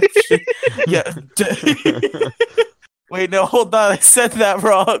Red Redemption. Yeah. Wait, no, hold on. I said that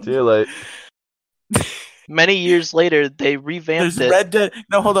wrong. Too late. Many years later, they revamped There's it. Red Dead.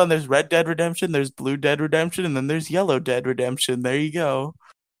 No, hold on. There's Red Dead Redemption. There's Blue Dead Redemption, and then there's Yellow Dead Redemption. There you go.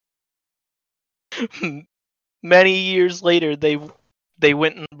 Many years later, they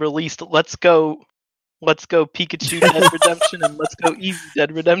went and released Let's Go Pikachu Dead Redemption and Let's Go Eevee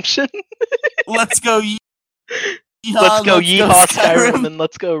Dead Redemption. Let's go. Let's go Yeehaw Skyrim and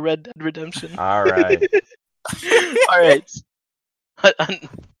Let's Go Red Dead Redemption. All right. All right.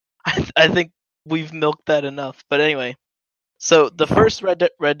 I think we've milked that enough. But anyway, so the first Red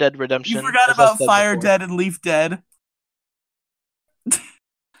Dead Redemption. You forgot as I about said Fire before. Dead and Leaf Dead.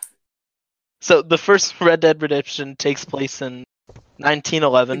 So the first Red Dead Redemption takes place in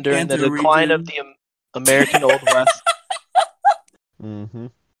 1911 during the Cancer decline region. of the American Old West Mm-hmm.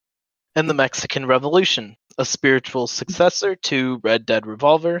 and the Mexican Revolution, a spiritual successor to Red Dead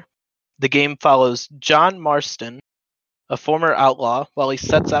Revolver. The game follows John Marston, a former outlaw, while he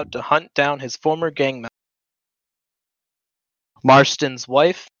sets out to hunt down his former gang member. Marston's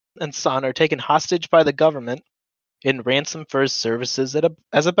wife and son are taken hostage by the government in ransom for his services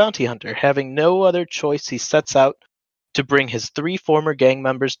as a bounty hunter. Having no other choice, he sets out to bring his 3 former gang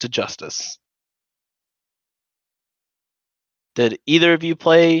members to justice. Did either of you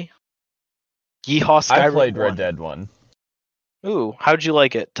play Yeehaw Skyrim? I played 1? Red Dead 1. Ooh, how'd you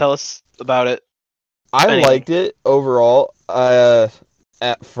like it? Tell us about it. I Anyway. liked it overall.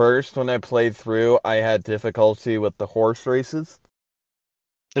 At first, when I played through, I had difficulty with the horse races.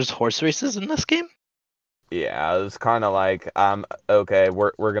 There's horse races in this game? Yeah, it was kind of like, okay,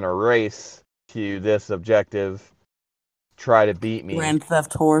 we're gonna race to this objective, try to beat me. Grand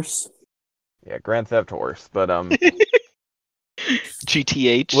Theft Horse. Yeah, Grand Theft Horse. But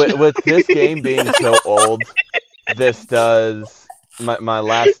GTH. with this game being so old, this does my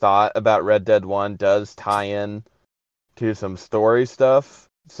last thought about Red Dead 1 does tie in to some story stuff.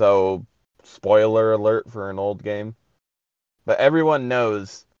 So, spoiler alert for an old game. But everyone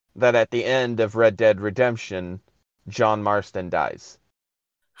knows that at the end of Red Dead Redemption, John Marston dies.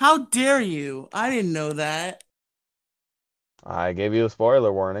 How dare you? I didn't know that. I gave you a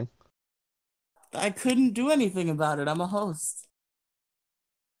spoiler warning. I couldn't do anything about it. I'm a host.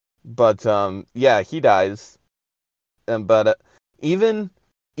 But yeah, he dies. But even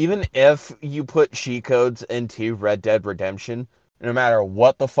if you put cheat codes into Red Dead Redemption, no matter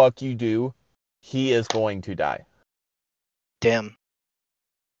what the fuck you do, he is going to die. Damn.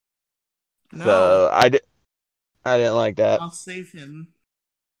 No, So I didn't like that. I'll save him.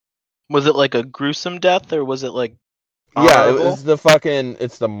 Was it like a gruesome death, or was it like Yeah, it honorable? was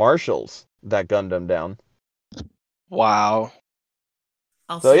it's the marshals that gunned him down. Wow.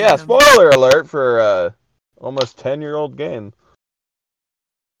 I'll So save yeah, him. spoiler alert for almost 10-year-old game.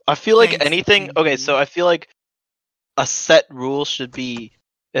 I feel like Thanks, anything. GG. Okay, so I feel like a set rule should be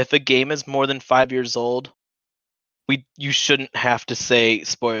if a game is more than 5 years old, you shouldn't have to say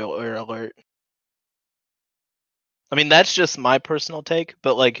spoiler alert. I mean, that's just my personal take,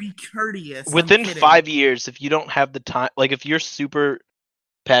 but like Be courteous. I'm within kidding. 5 years, if you don't have the time, like if you're super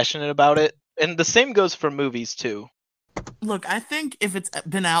passionate about it, and the same goes for movies too. Look, I think if it's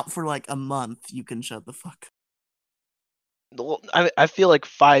been out for like a month, you can shut the fuck up. I feel like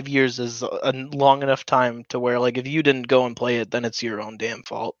 5 years is a long enough time to where like if you didn't go and play it, then it's your own damn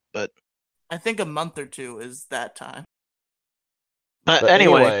fault. But I think a month or two is that time. But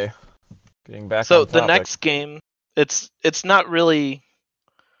anyway, getting back so on the topic. next game, it's not really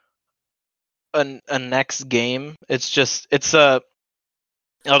a next game. It's just I'll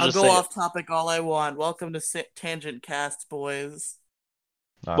I'll just go say off topic all I want. Welcome to Tangent Cast, boys.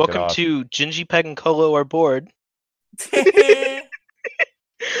 Knock it welcome off. to Gingy Peg and Colo are bored.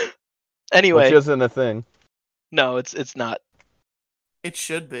 Anyway, Which isn't a thing. no, it's not. It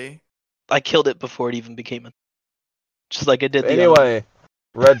should be. I killed it before it even became a. Just like I did the other Anyway,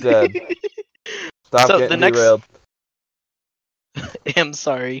 Red Dead. Stop So, getting the next- derailed. I'm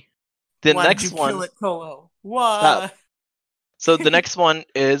sorry. The Why next did you one. kill it, Colo? Why? Stop. So the next one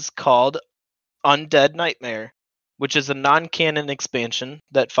is called Undead Nightmare, which is a non-canon expansion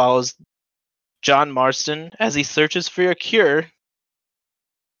that follows John Marston as he searches for a cure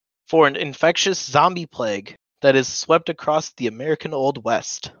for an infectious zombie plague that is swept across the American Old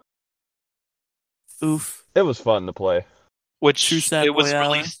West. Oof. It was fun to play. which True sad it was boy hour.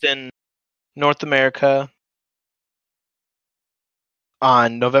 released in North America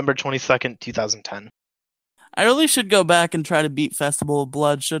on November 22nd, 2010. I really should go back and try to beat Festival of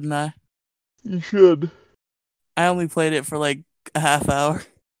Blood, shouldn't I? You should. I only played it for like a half hour.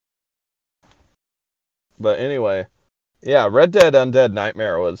 But anyway, yeah, Red Dead Undead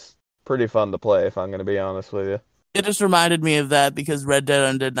Nightmare was pretty fun to play, if I'm going to be honest with you. It just reminded me of that because Red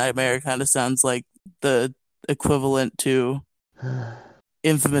Dead Undead Nightmare kind of sounds like the equivalent to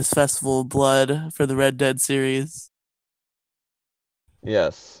infamous Festival of Blood for the Red Dead series.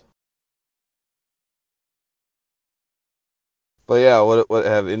 Yes. But yeah, what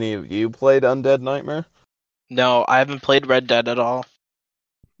have any of you played Undead Nightmare? No, I haven't played Red Dead at all.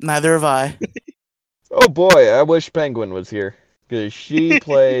 Neither have I. Oh boy, I wish Penguin was here, because she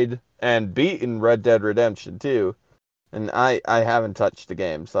played and beaten Red Dead Redemption 2, and I haven't touched the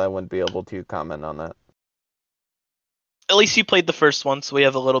game, so I wouldn't be able to comment on that. At least you played the first one, so we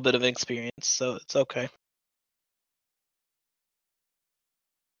have a little bit of experience, so it's okay.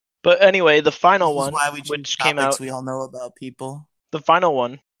 But anyway, the final This is one, why we choose which came topics out, we all know about people. the final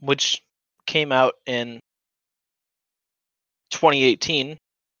one, which came out in 2018,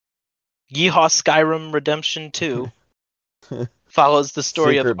 Yeehaw Skyrim Redemption 2, follows the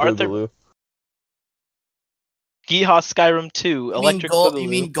story Secret of Arthur. Boogaloo. Yeehaw Skyrim 2, Electric Boogaloo. You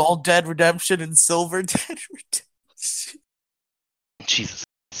mean Gold Dead Redemption and Silver Dead Redemption? Jesus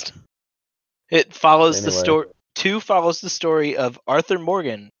Christ. It follows the Anyway. story. 2 follows the story of Arthur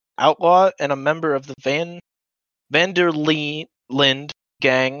Morgan, outlaw and a member of the Vanderlind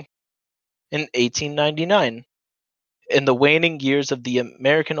gang in 1899. In the waning years of the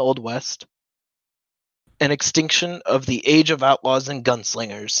American Old West, an extinction of the age of outlaws and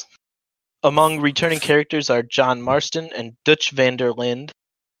gunslingers. Among returning characters are John Marston and Dutch Vanderlind.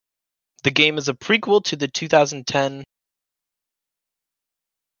 The game is a prequel to the 2010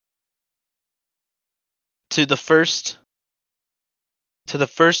 to the first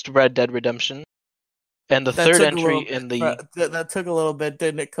Red Dead Redemption, and the third entry in the. That took a little bit,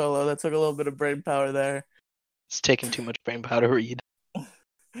 didn't it, Colo? That took a little bit of brain power there. It's taking too much brain power to read.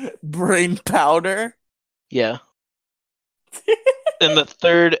 Brain powder? Yeah. And the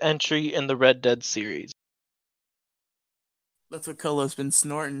third entry in the Red Dead series. That's what Colo's been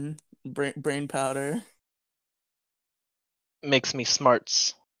snorting. Brain powder. Makes me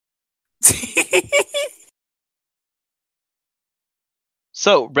smarts.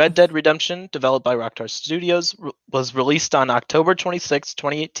 So, Red Dead Redemption, developed by Rockstar Studios, was released on October 26,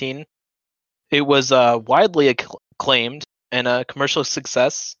 2018. It was widely acclaimed and a commercial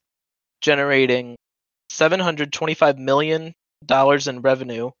success, generating $725 million in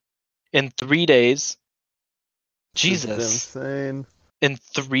revenue in 3 days. This is Jesus. insane. In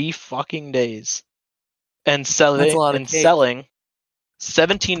 3 fucking days. And That's a lot of cake. selling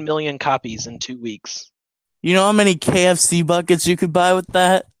 17 million copies in 2 weeks. You know how many KFC buckets you could buy with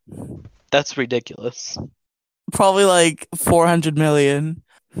that? That's ridiculous. Probably like 400 million.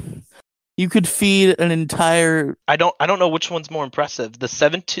 You could feed an entire. I don't know which one's more impressive. The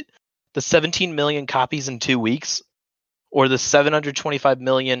 17 million copies in 2 weeks, or the 725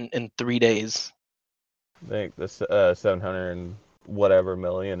 million in 3 days. I think the 700 and whatever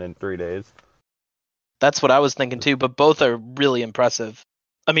million in 3 days. That's what I was thinking too, but both are really impressive.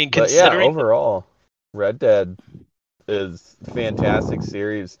 I mean, But yeah, considering overall, Red Dead is a fantastic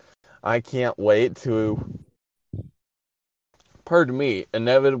series. I can't wait to, pardon me,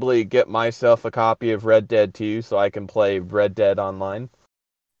 inevitably get myself a copy of Red Dead 2 so I can play Red Dead Online.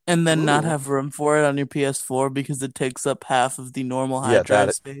 And then not Ooh. have room for it on your PS4 because it takes up half of the normal hard Yeah,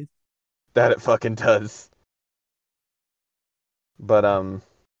 drive space. That it fucking does. But,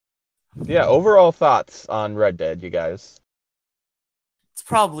 yeah, overall thoughts on Red Dead, you guys. It's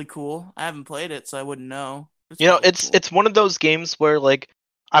probably cool. I haven't played it, so I wouldn't know. you know, probably it's cool. it's one of those games where like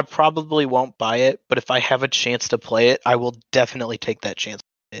I probably won't buy it, but if I have a chance to play it, I will definitely take that chance.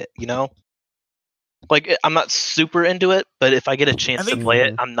 You know, like I'm not super into it, but if I get a chance to think- play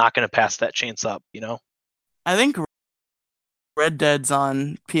it, I'm not gonna pass that chance up. You know. I think Red Dead's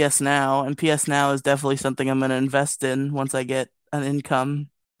on PS Now, and PS Now is definitely something I'm going to invest in once I get an income.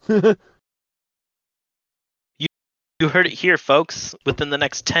 You heard it here, folks. Within the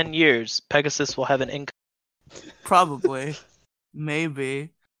next 10 years, Pegasus will have an income. Probably.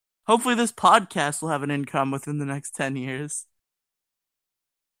 Maybe. Hopefully this podcast will have an income within the next 10 years.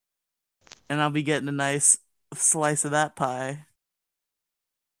 And I'll be getting a nice slice of that pie.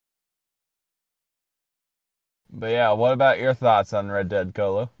 But yeah, what about your thoughts on Red Dead,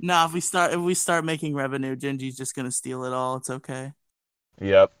 Colo? Nah, if we start making revenue, Gingy's just gonna steal it all. It's okay.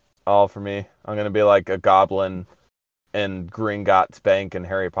 Yep. all for me. I'm gonna be like a goblin in Gringotts Bank and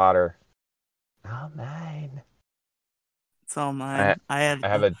Harry Potter. All mine. It's all mine. I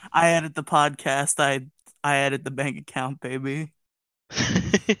added the podcast. I added the bank account, baby.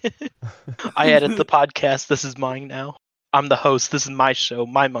 I edit the podcast. This is mine now. I'm the host. This is my show.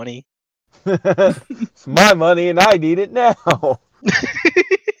 My money. It's my money and I need it now.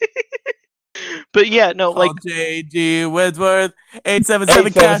 But yeah, no, like Call JG Wentworth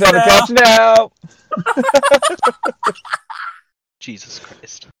 877 cash 877 now. cash now. Jesus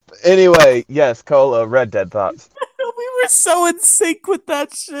Christ. Anyway, yes, Cola, Red Dead thoughts. We were so in sync with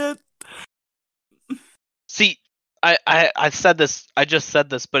that shit. See, I said this. I just said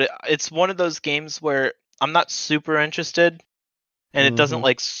this, but it's one of those games where I'm not super interested, and it doesn't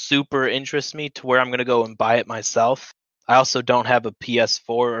like super interest me to where I'm gonna go and buy it myself. I also don't have a PS4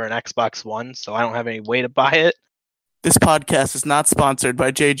 or an Xbox One, so I don't have any way to buy it. This podcast is not sponsored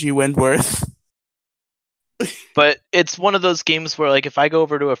by JG Wentworth. But it's one of those games where, like, if I go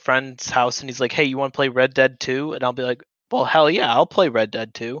over to a friend's house and he's like, "Hey, you want to play Red Dead 2?" and I'll be like, "Well, hell yeah, I'll play Red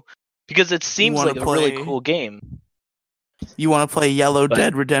Dead 2," because it seems wanna like a really play- cool game. You want to play Yellow But-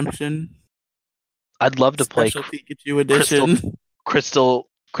 Dead Redemption? I'd love to play Special Pikachu edition. Crystal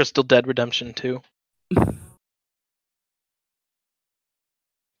Dead Redemption 2.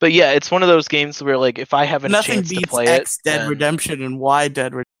 But yeah, it's one of those games where, like, if I have a Nothing chance to beats play X it, Dead then Redemption and Y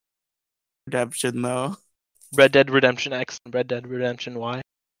Dead Redemption, though. Red Dead Redemption X and Red Dead Redemption Y.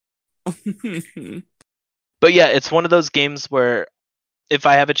 But yeah, it's one of those games where if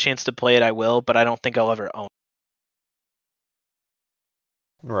I have a chance to play it, I will, but I don't think I'll ever own it.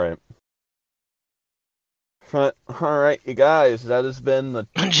 Right. But, alright, you guys, that has been the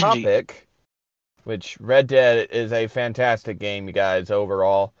topic. Which, Red Dead is a fantastic game, you guys,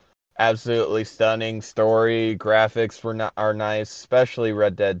 overall. Absolutely stunning story, graphics are nice, especially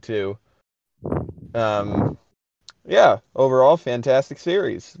Red Dead 2. Yeah, overall, fantastic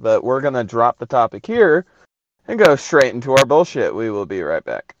series. But we're going to drop the topic here and go straight into our bullshit. We will be right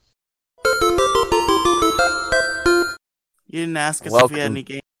back. You didn't ask us if Welcome. we had any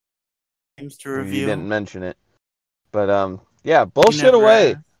games to review. You didn't mention it. But, yeah, bullshit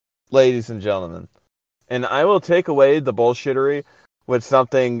away, ladies and gentlemen. And I will take away the bullshittery with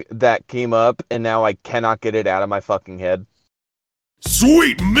something that came up, and now I cannot get it out of my fucking head.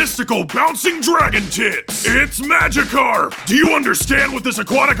 Sweet, mystical, bouncing dragon tits! It's Magikarp! Do you understand what this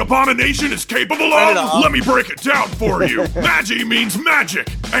aquatic abomination is capable Turn it of? off. Let me break it down for you. Magi means magic,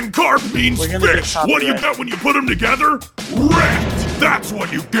 and carp means We're gonna get fish. What do you copyright. get when you put them together? Wrecked! That's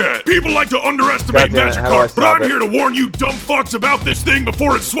what you get. People like to underestimate God damn it, how do I Magikarp, but stop I'm it? here to warn you dumb fucks about this thing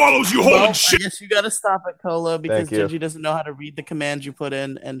before it swallows you whole Well, and I shit. guess you gotta stop it, Cola, because Thank you. Genji doesn't know how to read the commands you put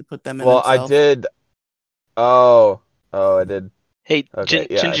in and put them in Well, himself. I did. Oh, I did. Hey, Okay,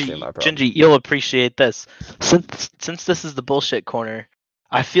 yeah, I see my problem. Gingy, you'll appreciate this. Since this is the bullshit corner,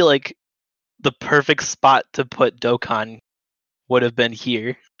 I feel like the perfect spot to put Dokkan would have been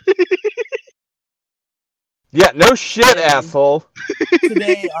here. Yeah, no shit, asshole.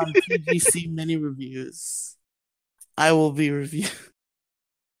 Today on PGC Mini Reviews, I will be reviewing.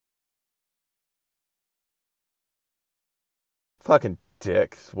 Fucking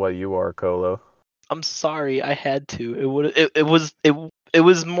dicks, what you are, Colo. I'm sorry, I had to. It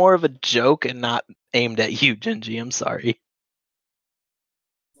was more of a joke and not aimed at you, Gingy. I'm sorry.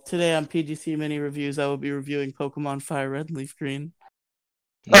 Today on PGC Mini Reviews, I will be reviewing Pokemon Fire Red and Leaf Green.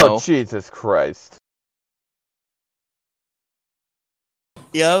 No. Oh, Jesus Christ.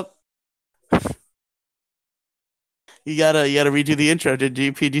 Yep. You gotta redo the intro to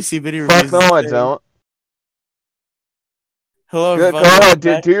PGC Mini Fuck Reviews. no, I today. don't. Hello, Go everybody. ahead, Welcome do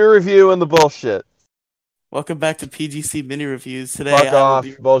back- your review and the bullshit. Welcome back to PGC Mini Reviews. Today, Fuck I will off,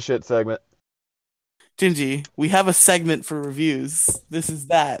 be... bullshit segment. Gingy, we have a segment for reviews. This is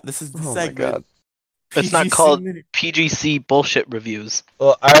that. This is the Oh my segment. God. It's not PGC called Mini- PGC bullshit reviews.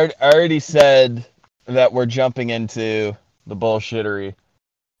 Well, I already said that we're jumping into the bullshittery.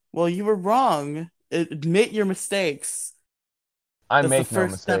 Well, you were wrong. Admit your mistakes. I That's make the no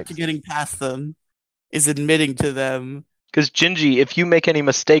first step mistakes. to getting past them. Is admitting to them. Because Gingy, if you make any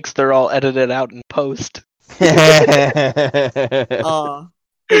mistakes, they're all edited out in post. He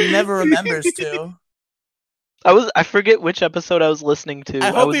never remembers to. I forget which episode I was listening to.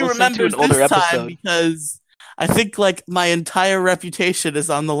 I hope was he listening to remembers an older this time episode. because I think like my entire reputation is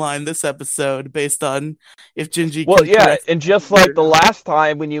on the line this episode based on if Gingy. Well, can yeah, correct and just like the last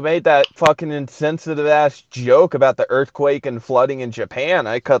time when you made that fucking insensitive ass joke about the earthquake and flooding in Japan,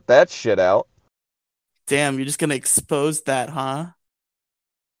 I cut that shit out. Damn, you're just gonna expose that, huh?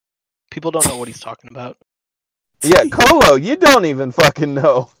 People don't know what he's talking about. Yeah, Colo, you don't even fucking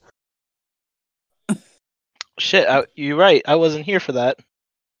know. Shit, you're right. I wasn't here for that.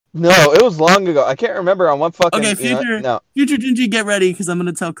 No, it was long ago. I can't remember on what fucking. Okay, future Gingy, get ready because I'm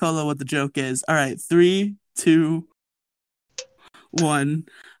gonna tell Kolo what the joke is. All right, 3, 2, 1.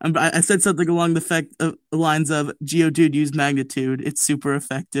 I said something along the lines of Geodude use magnitude. It's super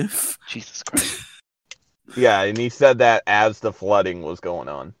effective. Jesus Christ. Yeah, and he said that as the flooding was going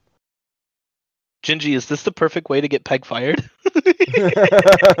on. Gingy, is this the perfect way to get Peg fired?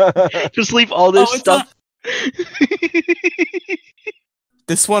 Just leave all this stuff.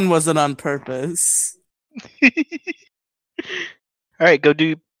 This one wasn't on purpose. Alright, go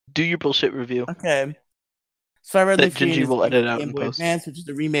do your bullshit review. Okay. Fire Red Leaf Green Gingy is will edit out Game in Boy post. Advance, which is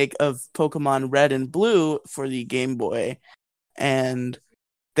the remake of Pokemon Red and Blue for the Game Boy. And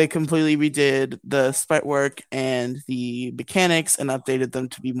they completely redid the sprite work and the mechanics and updated them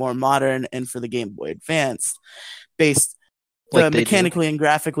to be more modern and for the Game Boy Advance. Mechanically and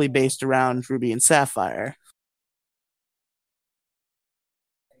graphically based around Ruby and Sapphire.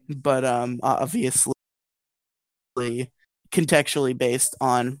 But obviously contextually based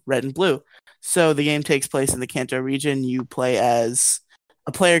on Red and Blue. So the game takes place in the Kanto region. You play as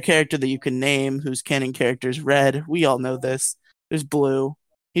a player character that you can name, whose canon character is Red. We all know this. There's Blue.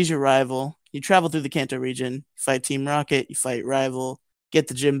 He's your rival. You travel through the Kanto region, fight Team Rocket, you fight rival, get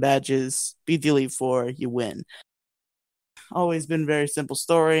the gym badges, beat the Elite Four, you win. Always been a very simple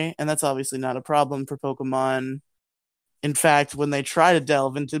story, and that's obviously not a problem for Pokemon. In fact, when they try to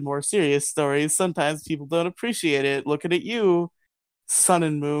delve into more serious stories, sometimes people don't appreciate it. Looking at you, Sun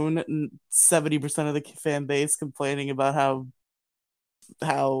and Moon, and 70% of the fan base complaining about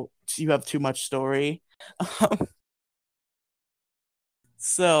how you have too much story.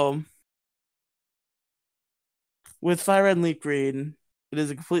 So, with Fire Red and Leaf Green, it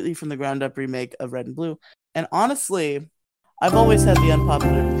is a completely from the ground up remake of Red and Blue. And honestly, I've always had the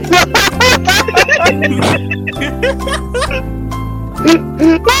unpopular opinion.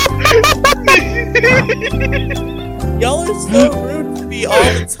 Y'all are so rude to me all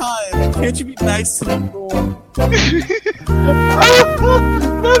the time. Can't you be nice to me more? That's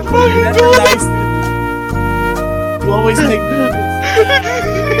fucking Never nice. You always make me.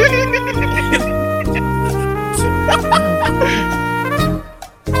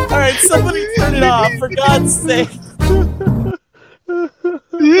 Alright, somebody turn it off, for God's sake.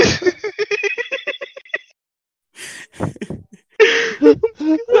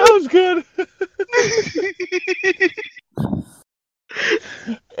 That was good.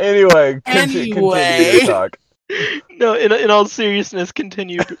 Anyway, continue to talk. No, in all seriousness,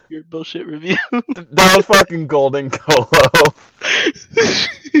 continue your bullshit review. That was fucking golden, Kolo.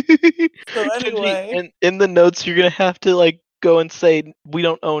 So anyway, and in the notes, you're gonna have to go and say we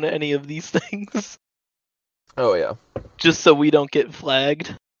don't own any of these things. Oh yeah. Just so we don't get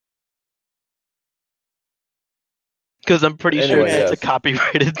flagged. Because I'm pretty sure it's a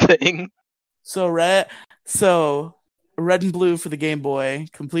copyrighted thing. So Red and Blue for the Game Boy,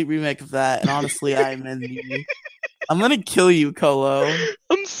 complete remake of that, and honestly, I'm gonna kill you, Kolo.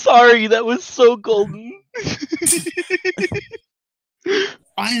 I'm sorry, that was so golden.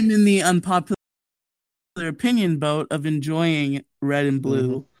 I am in the unpopular opinion boat of enjoying Red and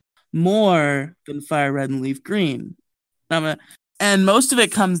Blue more than Fire Red and Leaf Green. And most of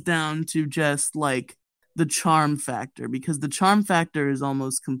it comes down to just the charm factor, because the charm factor is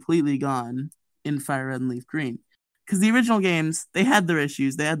almost completely gone in Fire Red and Leaf Green. Because the original games, they had their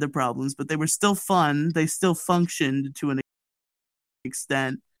issues, they had their problems, but they were still fun, they still functioned to an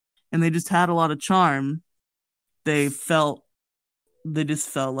extent, and they just had a lot of charm. They just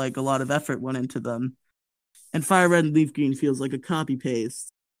felt like a lot of effort went into them. And Fire Red and Leaf Green feels like a copy-paste.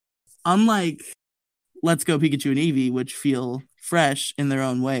 Unlike Let's Go Pikachu and Eevee, which feel fresh in their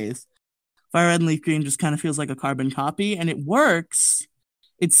own ways. Fire Red and Leaf Green just kind of feels like a carbon copy, and it works.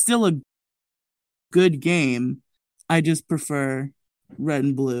 It's still a good game. I just prefer Red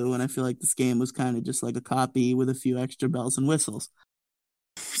and Blue, and I feel like this game was kind of just like a copy with a few extra bells and whistles.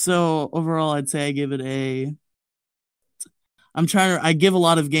 So overall, I'd say I give it I give a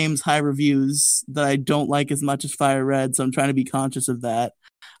lot of games high reviews that I don't like as much as Fire Red, so I'm trying to be conscious of that.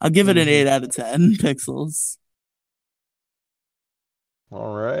 I'll give it an 8 out of 10 pixels.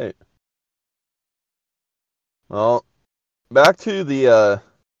 All right. Well, back to the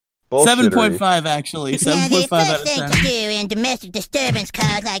 7.5 actually. 7.5 out of 10. The first thing to do in domestic disturbance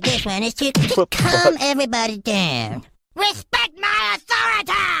calls like this one is to calm everybody down. Respect my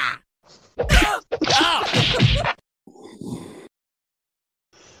authority!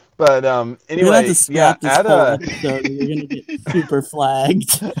 But anyway, you're gonna get super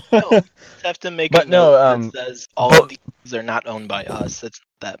flagged. No, have to make a note that says all of these are not owned by us. It's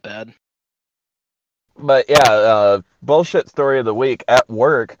not that bad. But yeah, bullshit story of the week. At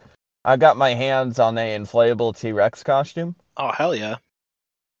work, I got my hands on a inflatable T-Rex costume, Oh hell yeah!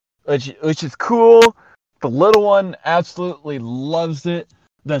 which is cool. The little one absolutely loves it.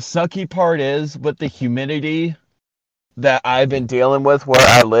 The sucky part is with the humidity that I've been dealing with where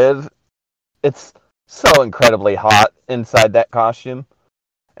I live, it's so incredibly hot inside that costume.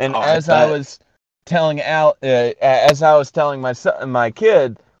 And Oh, as I I bet. was telling my son, my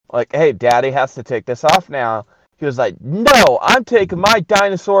kid, like, "Hey, Daddy has to take this off now." He was like, "No, I'm taking my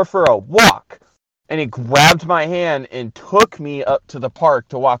dinosaur for a walk." And he grabbed my hand and took me up to the park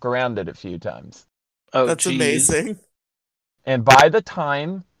to walk around it a few times. Oh That's geez. amazing. And by the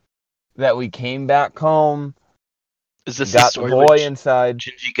time that we came back home, Is this the got the story where boy inside,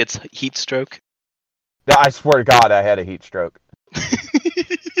 Gingy gets heat stroke? I swear to God, I had a heat stroke.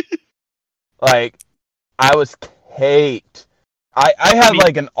 Like, I was caked. I had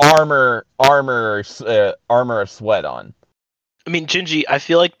like an armor of sweat on. I mean, Gingy, I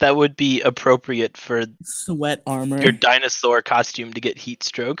feel like that would be appropriate for Sweat armor. your dinosaur costume to get heat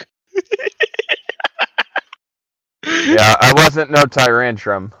stroke. Yeah, I wasn't no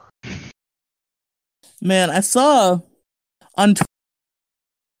Tyrantrum. Man, I saw on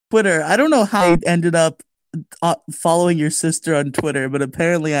Twitter. I don't know how I ended up following your sister on Twitter, but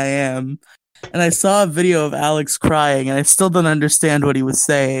apparently I am. And I saw a video of Alex crying, and I still don't understand what he was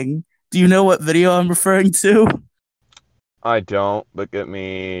saying. Do you know what video I'm referring to? I don't, but give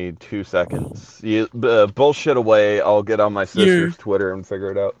me 2 seconds. You bullshit away. I'll get on my sister's Twitter and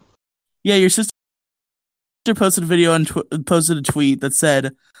figure it out. Yeah, your sister posted a video and posted a tweet that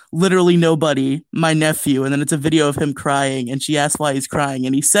said, "Literally nobody, my nephew," and then it's a video of him crying, and she asks why he's crying,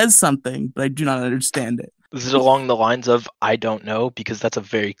 and he says something, but I do not understand it. Is it along the lines of "I don't know"? Because that's a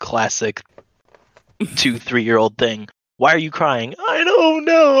very classic 2-3-year-old thing. Why are you crying? I don't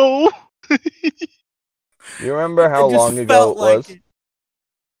know. You remember how It just long ago felt it like was? it.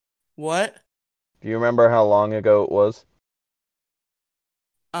 What? Do you remember how long ago it was?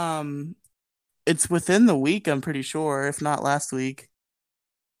 It's within the week, I'm pretty sure, if not last week.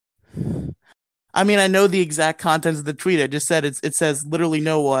 I mean, I know the exact contents of the tweet. I just said it says literally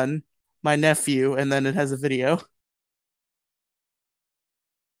no one, my nephew, and then it has a video.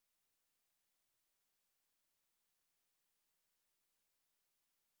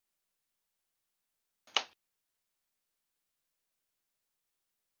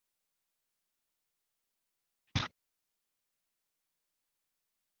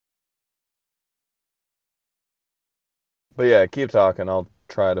 But yeah, keep talking. I'll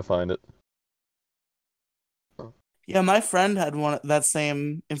try to find it. Yeah, my friend had that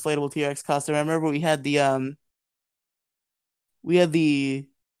same inflatable T-Rex costume. I remember we had the I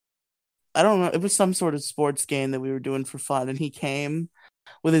don't know, it was some sort of sports game that we were doing for fun, and he came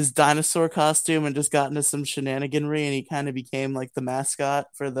with his dinosaur costume and just got into some shenaniganry, and he kind of became like the mascot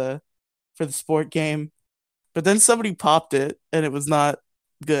for the sport game. But then somebody popped it, and it was not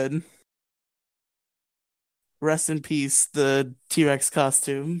good. Rest in peace, the T-Rex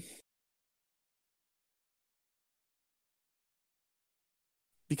costume.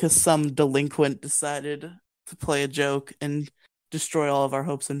 Because some delinquent decided to play a joke and destroy all of our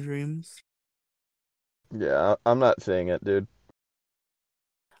hopes and dreams. Yeah, I'm not seeing it, dude.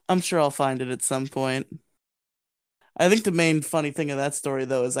 I'm sure I'll find it at some point. I think the main funny thing of that story,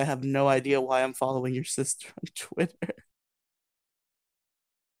 though, is I have no idea why I'm following your sister on Twitter.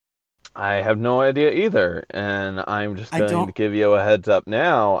 I have no idea either, and I'm just going to give you a heads up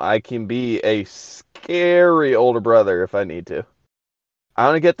now. I can be a scary older brother if I need to.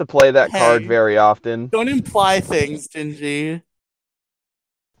 I don't get to play that card very often. Don't imply things, Gingy.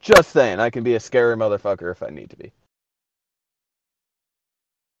 Just saying, I can be a scary motherfucker if I need to be.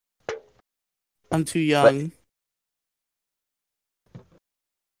 I'm too young.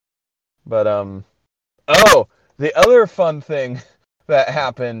 But oh, the other fun thing that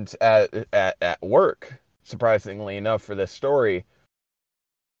happened at work, surprisingly enough for this story,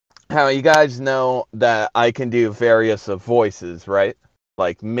 how you guys know that I can do various of voices, right?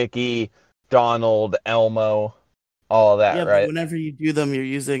 Like Mickey, Donald, Elmo, all of that, yeah, right? But whenever you do them, you're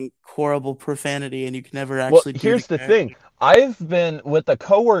using horrible profanity, and you can never actually. Well, here's the thing: I've been with a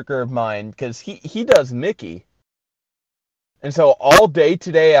coworker of mine because he does Mickey, and so all day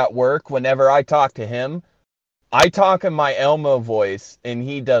today at work, whenever I talk to him, I talk in my Elmo voice, and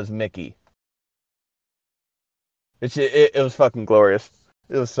he does Mickey. It was fucking glorious.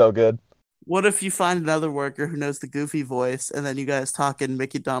 It was so good. What if you find another worker who knows the Goofy voice, and then you guys talk in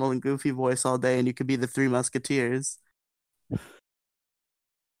Mickey, Donald, and Goofy voice all day, and you could be the Three Musketeers?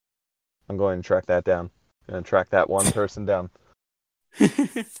 I'm going to track that down. I'm going to track that one person down.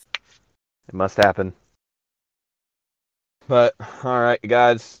 It must happen. But all right,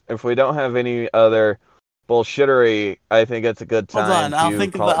 guys, if we don't have any other bullshittery, I think it's a good Hold time on, I'll to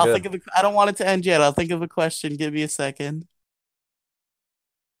think of call it I'll good. think of a, I don't want it to end yet. I'll think of a question. Give me a second.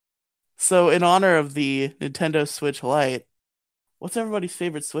 So, in honor of the Nintendo Switch Lite, what's everybody's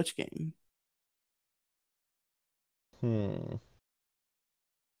favorite Switch game?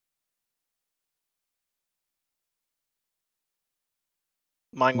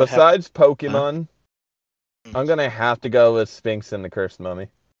 Mine would Besides Pokemon, I'm gonna have to go with Sphinx and the Cursed Mummy.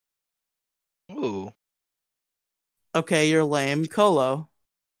 Ooh, Okay, you're lame. Colo.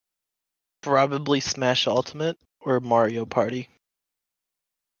 probably Smash Ultimate or Mario Party.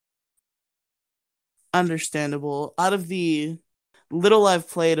 Understandable. Out of the little I've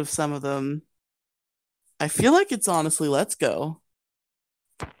played of some of them, I feel like it's honestly Let's Go.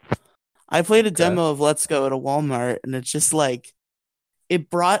 I played a demo of Let's Go at a Walmart, and it's just like it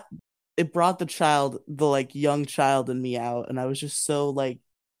brought the like young child in me out, and I was just so like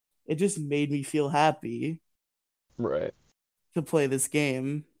it just made me feel happy Right. to play this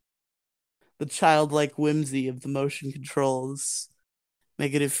game. The childlike whimsy of the motion controls,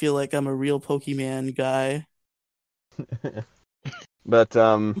 making it feel like I'm a real Pokemon guy. But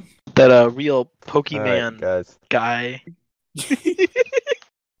That real all right, Pokemon guys. guy.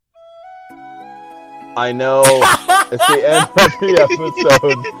 I know it's the end of the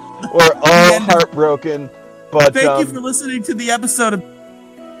episode. We're all heartbroken, but Thank you for listening to the episode of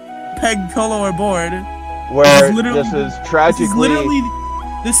Peg Colo or Board. where this this is tragically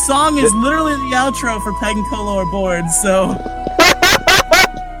This song is literally the outro for Peg and Colo or Board, so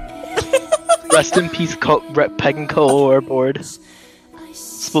Rest in peace, Peg and Colo or Board.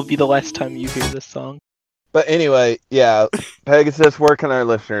 This will be the last time you hear this song. But anyway, yeah, Pegasus, where can our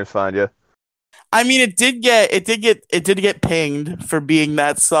listeners find you? I mean it did get pinged for being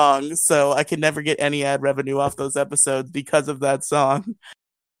that song, so I could never get any ad revenue off those episodes because of that song.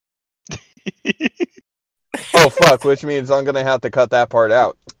 Oh fuck, which means I'm gonna have to cut that part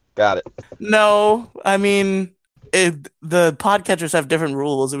out. Got it. No, I mean the podcatchers have different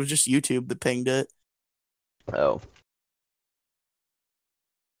rules. It was just YouTube that pinged it. Oh.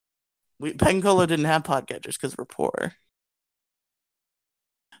 Peg and Colo didn't have podcatchers because we're poor.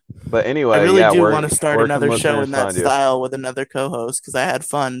 But anyway, I really yeah, do where- want to start where can another show listeners in that find you? style with another co-host because I had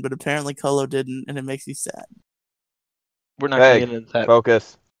fun, but apparently Colo didn't, and it makes me sad. We're not going to Peg, get into that.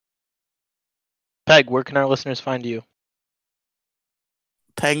 focus. Peg, where can our listeners find you?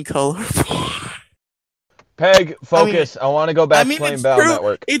 Peg and Colo. Peg, focus. I want to go back to playing it's Battle true.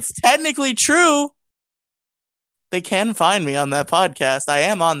 Network. It's technically true. They can find me on that podcast. I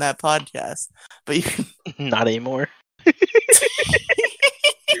am on that podcast, but you can Not anymore.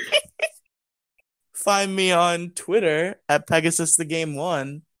 find me on Twitter at Pegasus the Game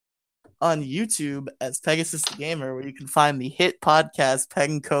 1, on YouTube as Pegasus the Gamer, where you can find the hit podcast Peg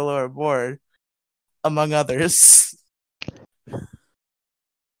and Colo are Bored, among others.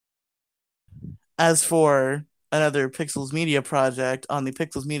 As for another Pixels Media project on the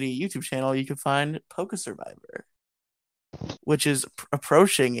Pixels Media YouTube channel, you can find Poke Survivor, which is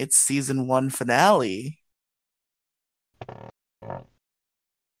approaching its season 1 finale.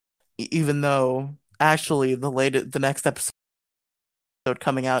 Even though actually the next episode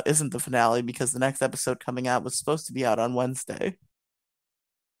coming out isn't the finale, because the next episode coming out was supposed to be out on Wednesday.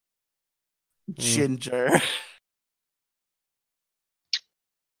 Ginger.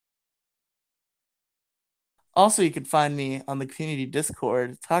 Also, you can find me on the community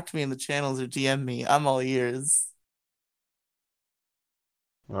Discord. Talk to me in the channels or DM me. I'm all ears.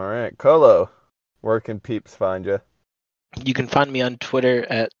 All right, Colo, where can peeps find you? You can find me on Twitter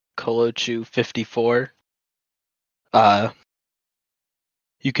at Colochu54.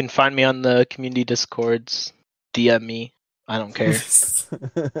 You can find me on the community Discords. DM me. I don't care.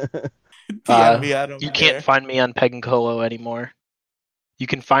 DM me, I don't You care. can't find me on Peg and Colo anymore. You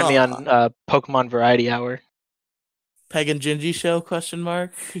can find me on Pokemon Variety Hour. Peg and Gingy Show, question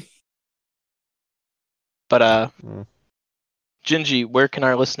mark? But, Gingy, where can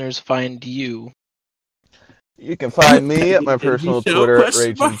our listeners find you? You can find me at my Gingy personal Show, Twitter at question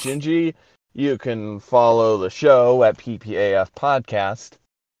Raging mark? Gingy. You can follow the show at PPAF Podcast.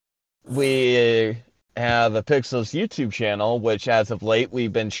 We have a Pixels YouTube channel, which as of late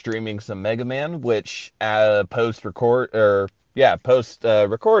we've been streaming some Mega Man, which post recording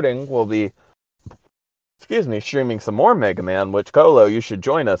will be streaming some more Mega Man, which Colo, you should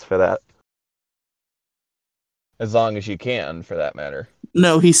join us for that. As long as you can, for that matter.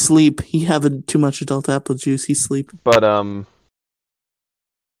 No, he sleep. He having too much adult apple juice. He sleep. But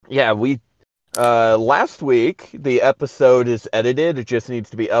yeah, we Last week, the episode is edited. It just needs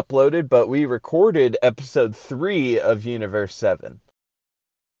to be uploaded, but we recorded episode 3 of Universe 7.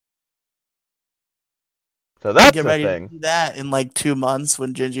 So that's Get the ready thing. to do that in like 2 months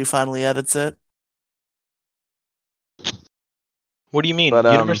when Gingy finally edits it. What do you mean? But,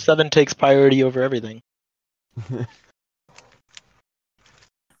 Universe 7 takes priority over everything.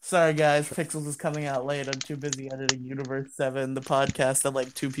 Sorry guys, Pixels is coming out late. I'm too busy editing Universe 7, the podcast that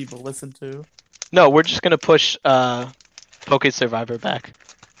like 2 people listen to. No, we're just gonna push Poke Survivor back.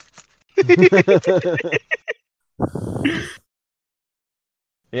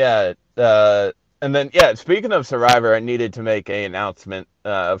 Yeah, and then speaking of Survivor, I needed to make an announcement.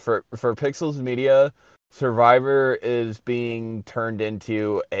 For Pixels Media, Survivor is being turned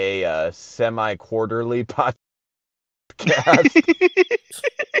into a semi-quarterly podcast.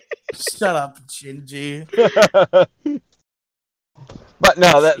 Shut up, Gingy. But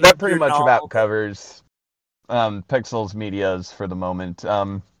no, that pretty You're much not- about covers Pixels Media's for the moment.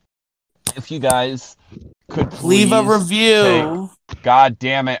 If you guys could please Leave a review. God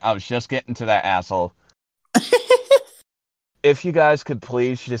damn it, I was just getting to that asshole. If you guys could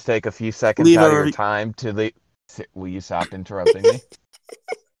please just take a few seconds Leave a out of your rev- time to leave. Will you stop interrupting me?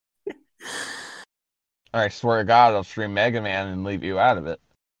 I swear to God, I'll stream Mega Man and leave you out of it.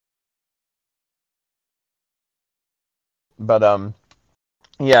 But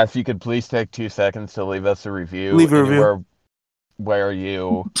yeah, if you could please take 2 seconds to leave us a review. Leave a review. anywhere where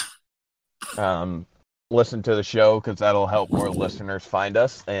you listen to the show, because that'll help more listeners find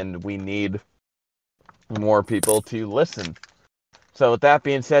us, and we need more people to listen. So with that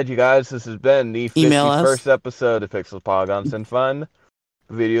being said, you guys, this has been the Email us. 51st episode of Pixels, Polygons, and Fun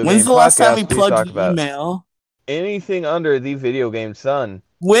video When's game the last time we podcast. We plugged talk the about email? anything under the video game sun.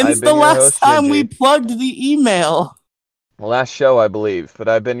 When's I've the been your last host, time Gingy. we plugged the email? Last show, I believe, but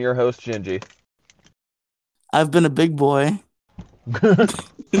I've been your host, Gingy. I've been a big boy.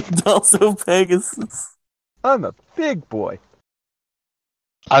 Also Pegasus. I'm a big boy.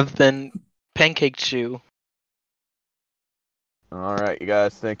 I've been Pancake Chew. All right, you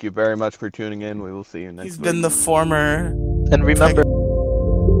guys, thank you very much for tuning in. We will see you next He's week. been the former And remember,